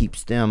that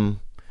keeps them.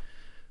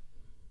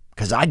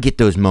 Because I get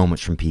those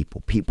moments from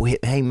people. People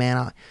hit, hey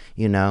man,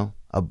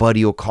 a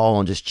buddy will call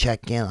and just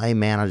check in. Hey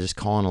man, I'm just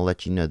calling to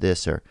let you know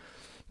this, or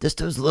just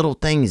those little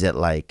things that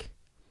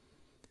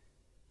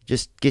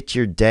just get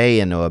your day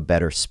into a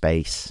better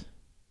space,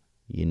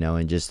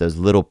 and just those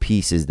little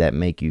pieces that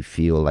make you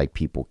feel like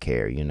people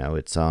care.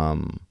 It's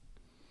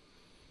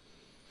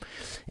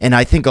and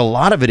I think a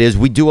lot of it is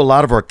we do a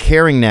lot of our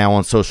caring now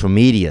on social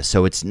media.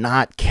 So it's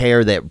not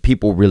care that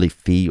people really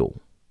feel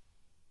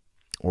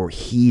or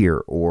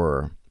hear,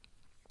 or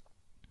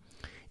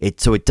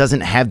so it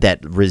doesn't have that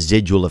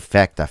residual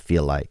effect, I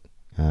feel like,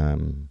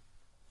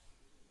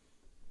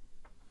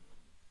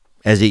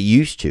 as it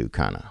used to,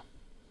 kind of.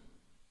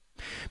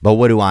 But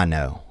what do I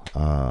know?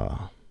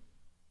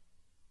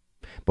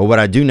 But what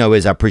I do know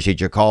is I appreciate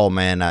your call,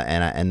 man,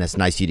 and it's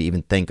nice of you to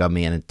even think of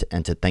me and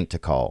to think to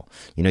call.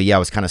 I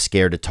was kind of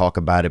scared to talk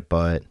about it,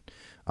 but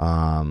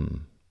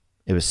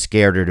it was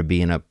scarier to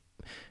be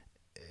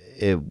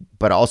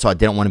but also I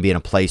didn't want to be in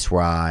a place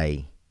where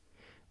I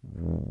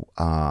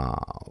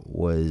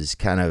was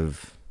kind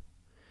of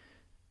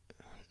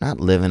not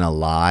living a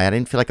lie. I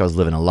didn't feel like I was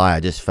living a lie. I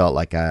just felt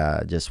like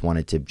I just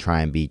wanted to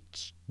try and be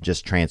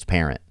just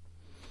transparent.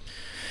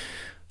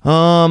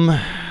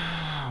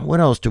 What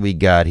else do we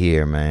got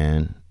here,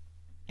 man?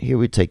 Here,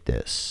 we take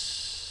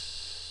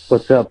this.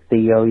 What's up,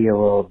 Theo, you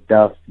little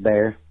dust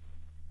bear?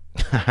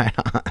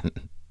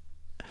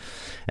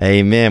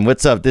 Hey, man,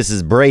 what's up? This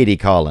is Brady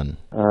calling.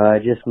 I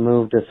just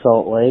moved to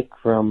Salt Lake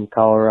from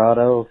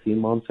Colorado a few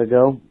months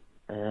ago,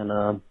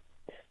 and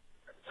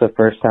it's the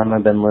first time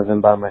I've been living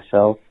by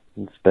myself.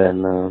 It's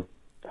been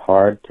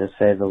hard, to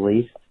say the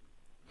least.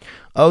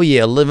 Oh,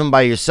 yeah, living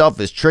by yourself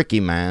is tricky,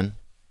 man.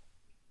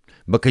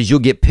 Because you'll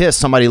get pissed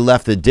somebody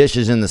left the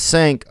dishes in the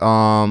sink,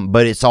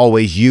 but it's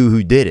always you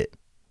who did it.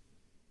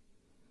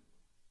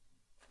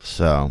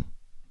 So.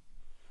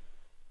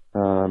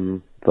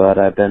 But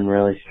I've been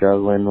really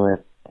struggling with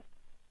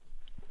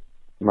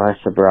my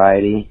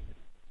sobriety,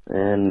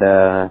 and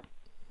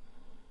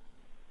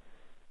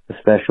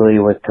especially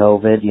with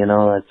COVID,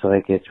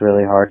 it's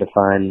really hard to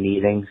find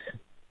meetings.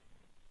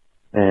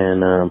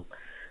 And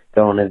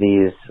going to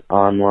these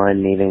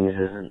online meetings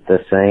isn't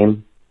the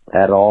same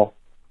at all.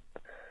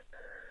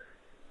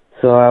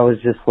 So I was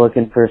just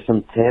looking for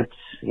some tips,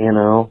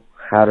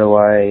 how do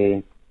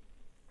I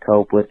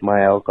cope with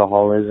my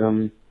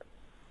alcoholism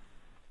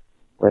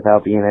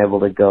without being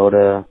able to go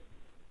to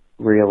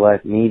real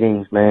life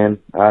meetings, man.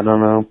 I don't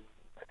know.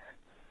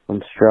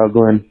 I'm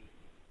struggling.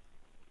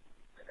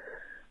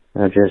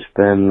 I've just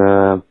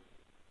been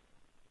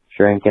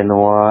drinking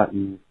a lot,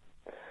 and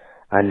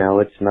I know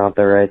it's not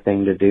the right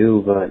thing to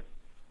do, but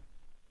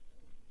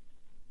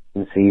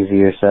it's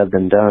easier said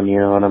than done,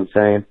 you know what I'm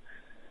saying?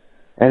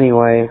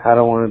 Anyway, I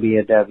don't want to be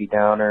a Debbie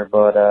Downer,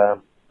 but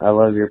I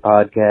love your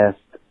podcast.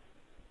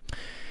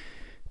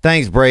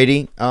 Thanks,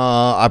 Brady.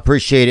 I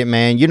appreciate it,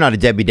 man. You're not a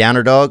Debbie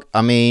Downer, dog.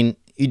 I mean,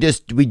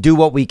 we do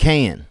what we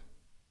can,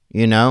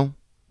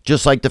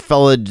 just like the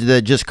fella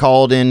that just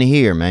called in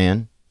here,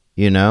 man.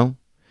 We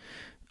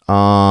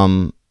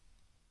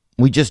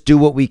just do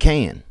what we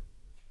can.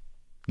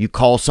 You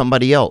call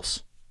somebody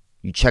else.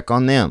 You check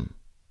on them.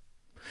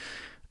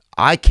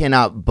 I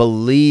cannot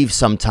believe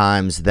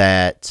sometimes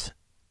that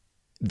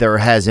there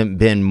hasn't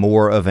been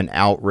more of an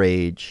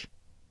outrage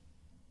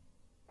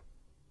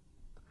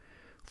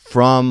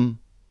from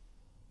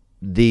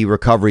the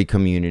recovery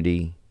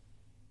community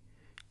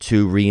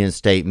to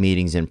reinstate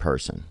meetings in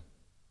person.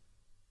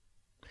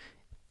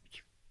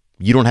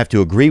 You don't have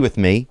to agree with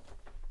me,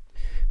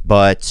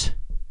 but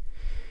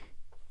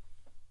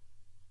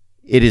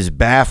it is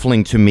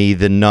baffling to me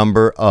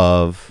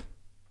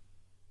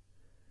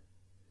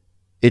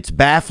it's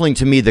baffling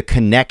to me the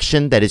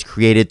connection that is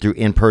created through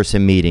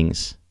in-person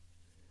meetings.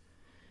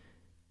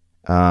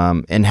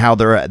 And how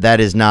that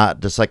is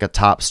not just like a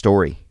top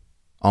story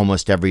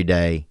almost every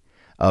day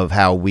of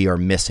how we are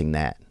missing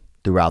that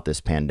throughout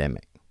this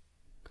pandemic.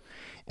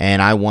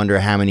 And I wonder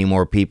how many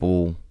more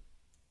people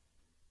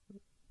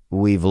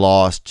we've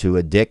lost to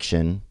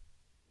addiction,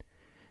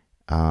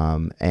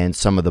 and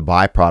some of the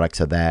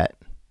byproducts of that.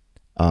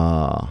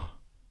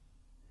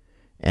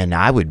 And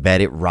I would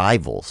bet it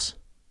rivals.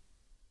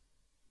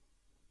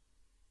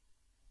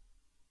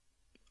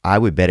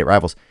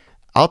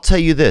 I'll tell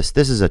you this.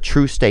 This is a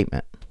true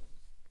statement.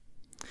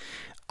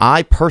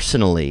 I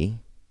personally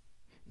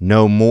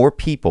know more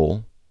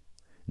people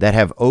that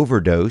have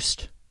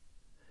overdosed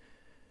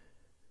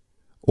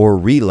or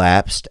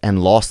relapsed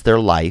and lost their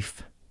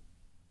life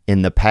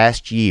in the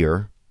past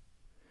year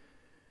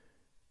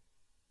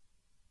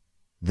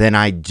than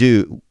I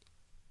do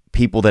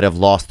people that have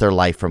lost their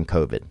life from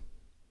COVID.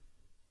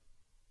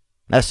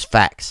 That's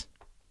facts.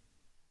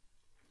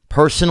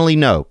 Personally,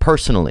 no.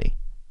 Personally.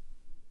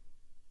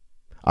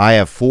 I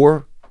have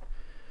four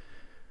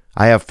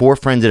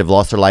friends that have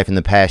lost their life in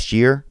the past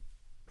year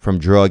from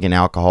drug and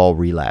alcohol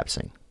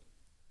relapsing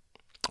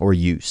or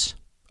use,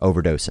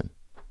 overdosing.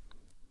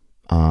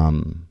 I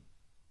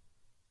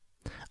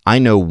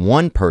know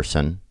one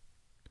person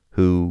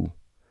who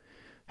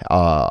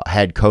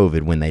had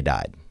COVID when they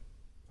died.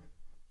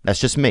 That's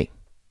just me.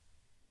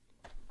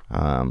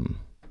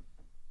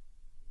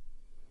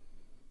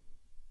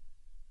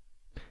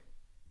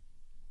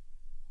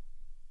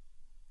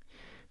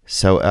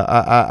 So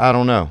I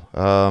don't know.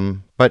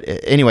 But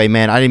anyway,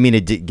 man, I didn't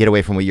mean to get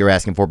away from what you're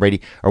asking for,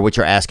 Brady, or what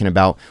you're asking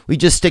about. We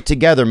just stick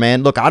together,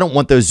 man. Look, I don't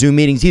want those Zoom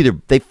meetings either.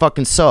 They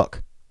fucking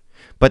suck.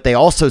 But they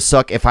also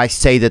suck if I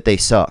say that they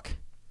suck.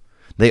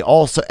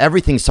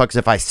 Everything sucks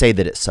if I say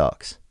that it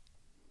sucks.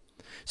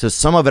 So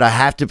some of it I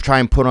have to try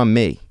and put on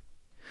me.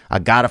 I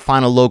got to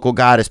find a local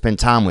guy to spend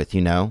time with,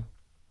 you know.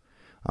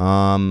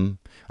 I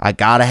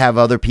got to have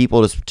other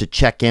people to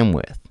check in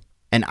with.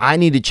 And I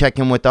need to check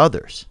in with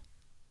others.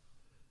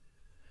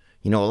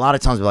 You know, a lot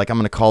of times I'll be like, I'm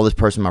going to call this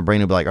person. My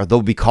brain will be like, or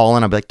they'll be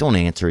calling. I'll be like, don't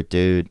answer it,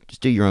 dude. Just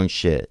do your own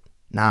shit.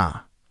 Nah,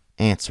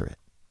 answer it.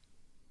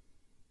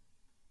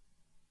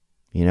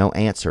 You know,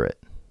 answer it.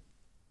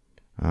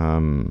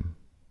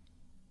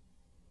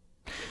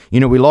 You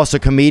know, we lost a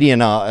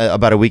comedian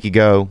about a week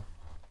ago.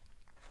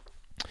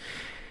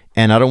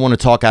 And I don't want to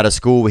talk out of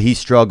school, but he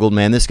struggled,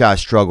 man. This guy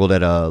struggled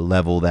at a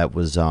level that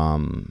was,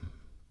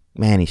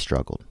 man, he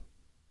struggled.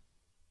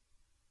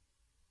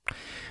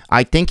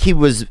 I think he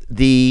was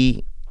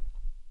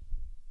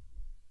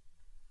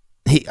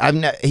he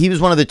was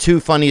one of the two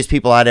funniest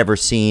people I'd ever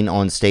seen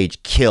on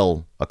stage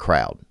kill a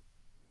crowd.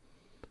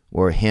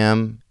 Were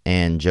him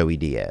and Joey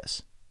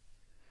Diaz.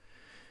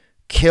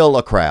 Kill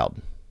a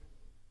crowd.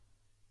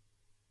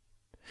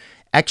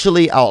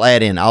 Actually, I'll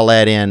add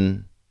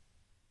in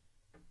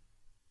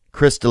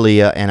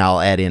Crystalia, and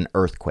I'll add in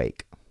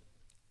Earthquake.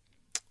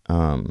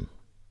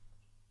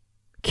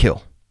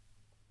 Kill.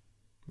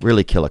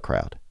 Really kill a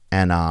crowd.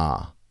 And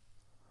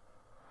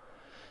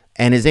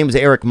his name was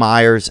Erik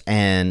Myers,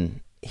 and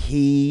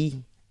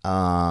he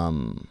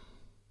and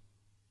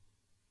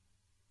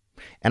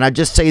I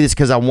just say this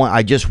because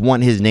I just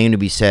want his name to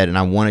be said, and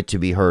I want it to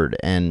be heard.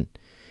 And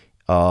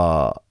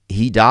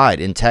he died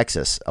in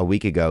Texas a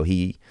week ago.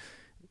 He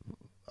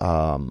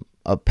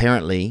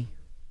apparently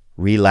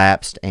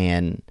relapsed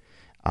and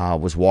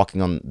was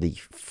walking on the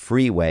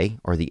freeway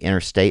or the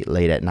interstate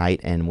late at night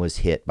and was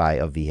hit by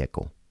a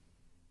vehicle.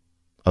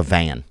 A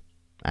van,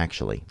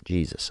 actually.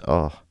 Jesus.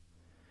 Oh.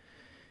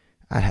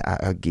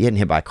 Getting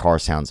hit by a car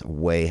sounds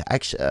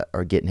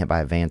or getting hit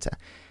by a van.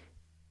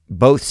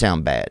 Both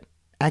sound bad.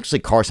 Actually,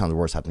 car sounds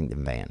worse, I think,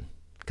 than van.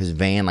 Because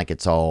van, like,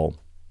 it's all,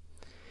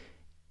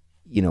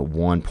 you know,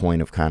 one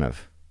point of kind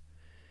of,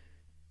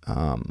 you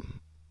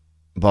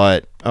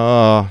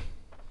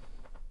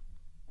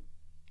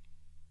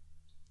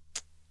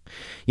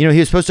know, he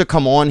was supposed to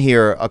come on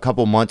here a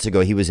couple months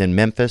ago. He was in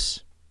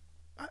Memphis,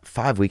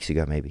 5 weeks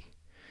ago, maybe.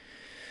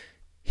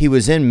 He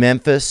was in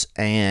Memphis,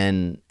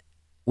 and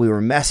we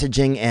were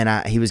messaging,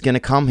 and he was going to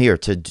come here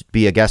to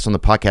be a guest on the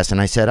podcast. And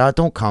I said, "Oh,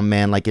 don't come,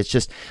 man. Like, it's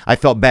just," I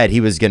felt bad.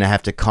 He was going to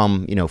have to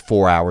come,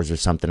 4 hours or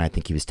something. I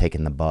think he was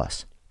taking the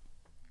bus.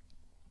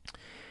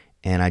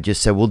 And I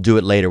just said, "We'll do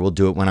it later. We'll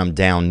do it when I'm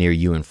down near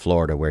you in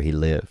Florida where he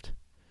lived."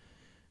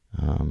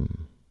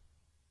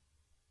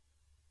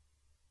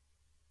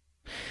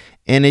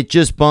 And it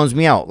just bums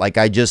me out. Like,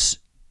 I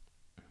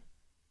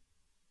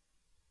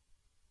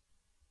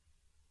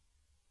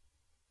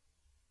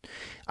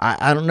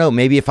don't know.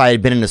 Maybe if I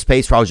had been in a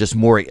space where I was just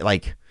more,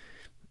 like,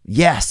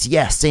 Yes,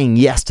 saying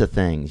yes to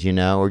things, you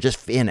know, or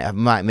just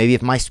maybe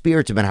if my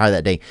spirits have been higher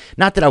that day,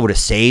 not that I would have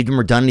saved him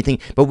or done anything,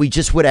 but we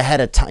just would have had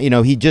a time, you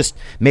know,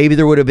 maybe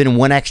there would have been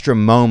one extra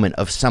moment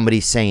of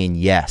somebody saying,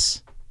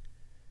 yes,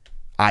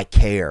 I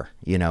care,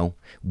 you know,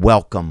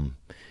 welcome,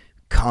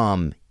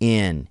 come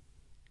in,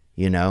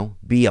 you know,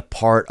 be a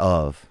part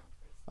of,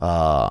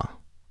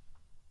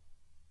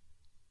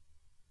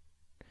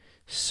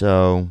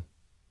 so,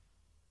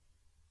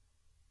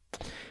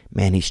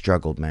 man, he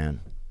struggled,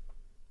 man.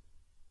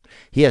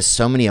 He has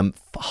so many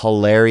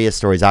hilarious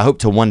stories. I hope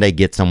to one day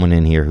get someone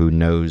in here who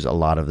knows a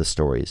lot of the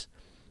stories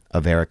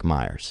of Erik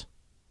Myers.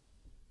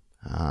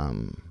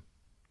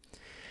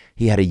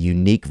 He had a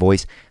unique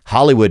voice.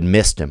 Hollywood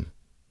missed him.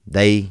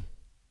 They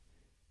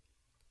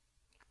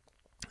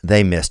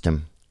missed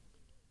him.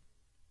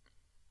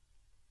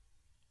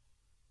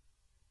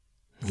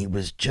 He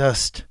was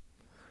just,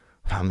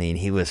 I mean,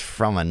 he was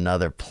from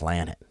another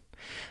planet.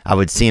 I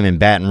would see him in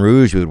Baton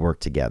Rouge. We would work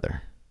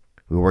together.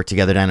 We worked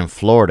together down in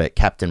Florida at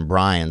Captain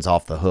Brian's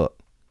Off the Hook.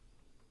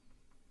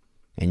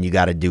 And you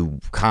got to do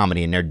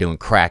comedy, and they're doing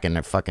cracking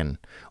their fucking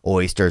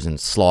oysters and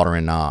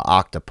slaughtering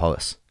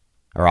octopus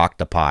or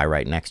octopi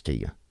right next to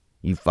you.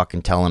 You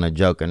fucking telling a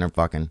joke, and they're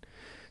fucking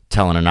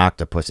telling an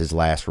octopus his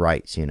last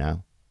rites, you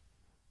know.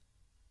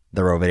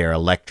 They're over there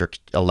electric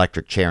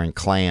chairing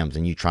clams,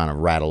 and you trying to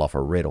rattle off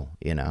a riddle,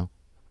 you know.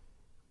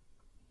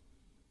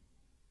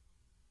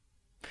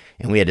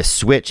 And we had to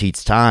switch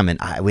each time, and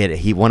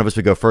one of us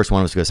would go first,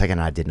 one of us would go second,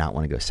 and I did not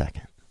want to go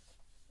second.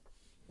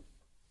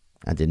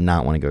 I did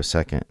not want to go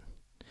second,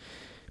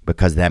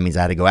 because that means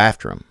I had to go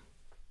after him.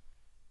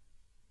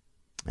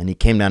 And he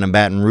came down in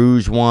Baton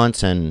Rouge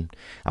once, and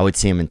I would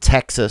see him in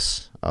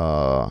Texas.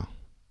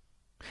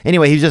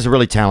 Anyway, he was just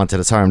really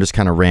talented. Sorry, I'm just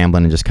kind of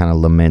rambling and just kind of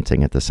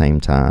lamenting at the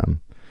same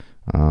time.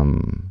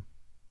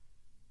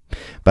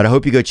 But I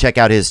hope you go check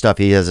out his stuff.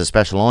 He has a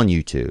special on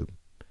YouTube.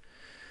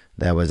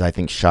 That was, I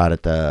think, shot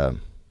at the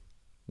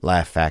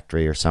Laugh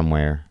Factory or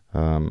somewhere.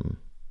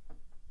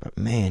 But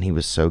man, he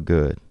was so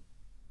good.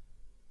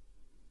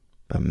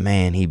 But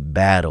man, he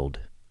battled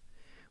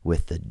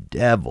with the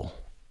devil.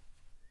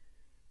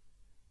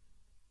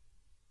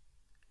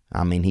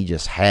 I mean, he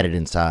just had it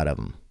inside of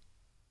him.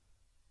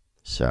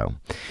 So,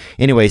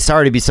 anyway,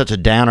 sorry to be such a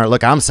downer.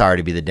 Look, I'm sorry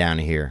to be the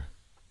downer here.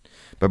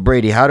 But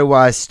Brady, how do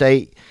I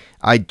stay?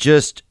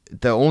 The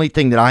only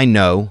thing that I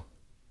know,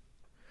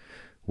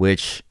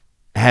 which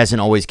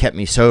hasn't always kept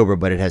me sober,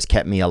 but it has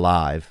kept me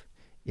alive,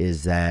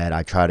 is that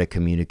I try to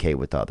communicate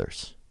with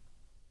others.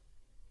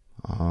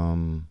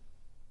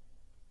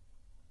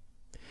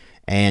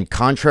 And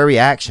contrary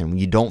action, when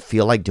you don't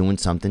feel like doing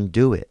something,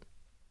 do it.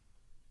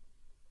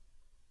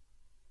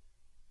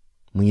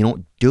 When you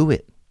don't do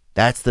it,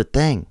 that's the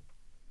thing.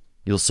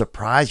 You'll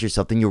surprise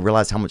yourself, then you'll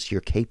realize how much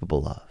you're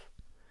capable of.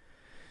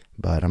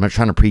 But I'm not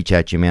trying to preach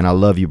at you, man. I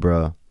love you,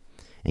 bro.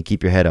 And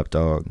keep your head up,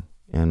 dog.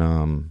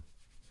 And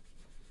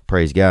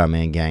praise God,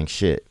 man. Gang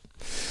shit.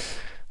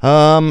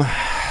 All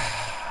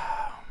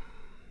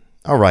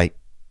right.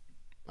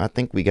 I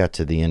think we got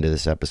to the end of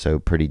this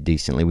episode pretty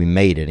decently. We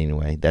made it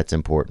anyway. That's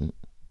important.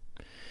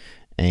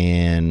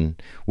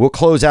 And we'll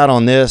close out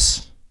on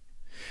this.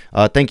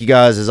 Thank you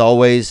guys as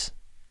always.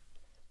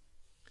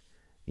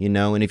 You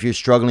know, and if you're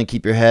struggling,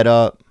 keep your head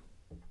up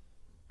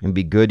and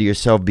be good to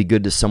yourself. Be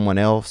good to someone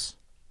else.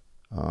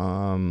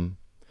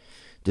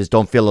 Just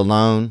don't feel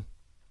alone.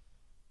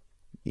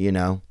 You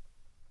know.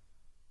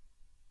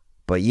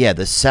 But yeah,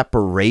 the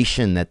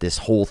separation that this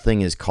whole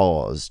thing has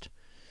caused.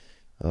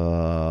 It's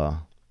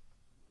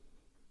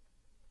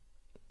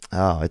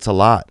a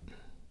lot.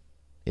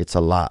 It's a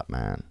lot,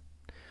 man.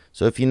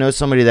 So if you know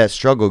somebody that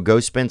struggled,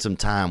 go spend some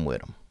time with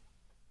them.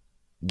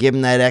 Give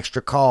them that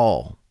extra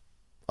call.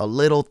 A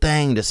little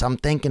thing, just I'm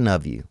thinking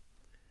of you.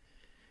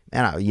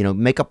 And, you know,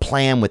 make a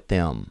plan with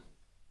them.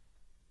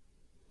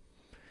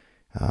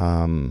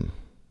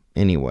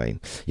 Anyway,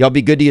 y'all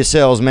be good to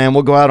yourselves, man.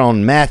 We'll go out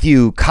on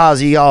Matthew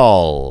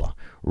Koziol,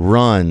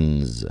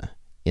 Runs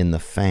in the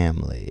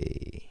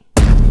Family.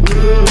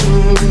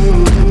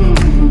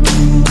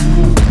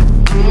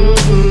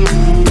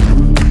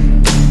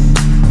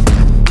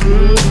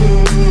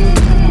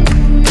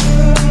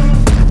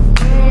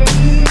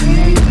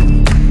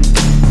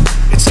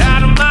 It's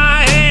out of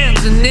my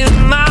hands and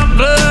in my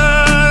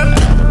blood.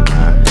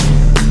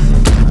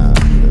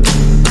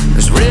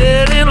 It's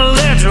red in a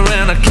ledger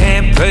and I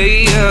can't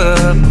pay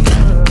up.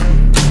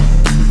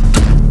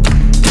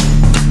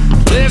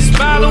 Blessed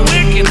by the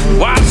wicked,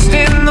 washed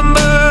in the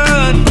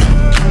mud.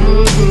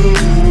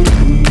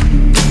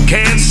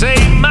 Can't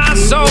save my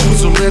soul,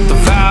 so let the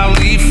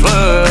valley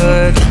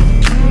flood.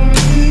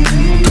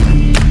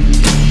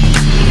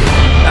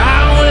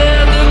 I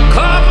wear the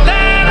cup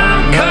that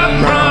I'm cut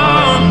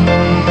from.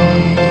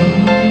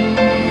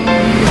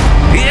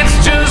 It's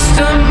just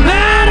a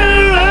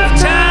matter of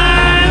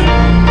time.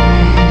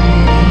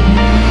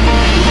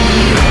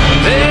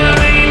 There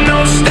ain't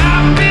no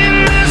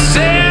stopping the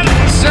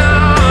setting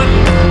sun.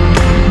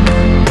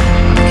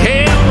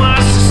 Can't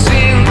wash the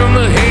sin from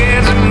the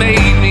hands that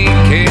made me.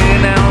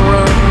 Can't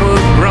outrun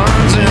what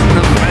runs in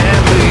the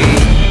family.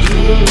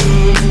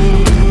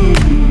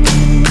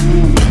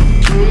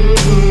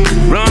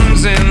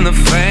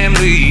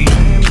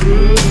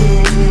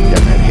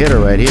 hitter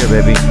right here,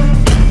 baby.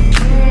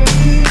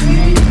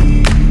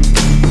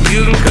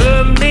 You can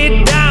cut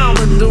me down,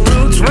 but the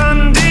roots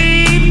run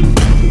deep.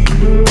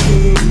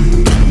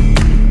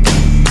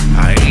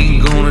 I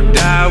ain't gonna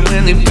die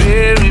when they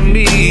bury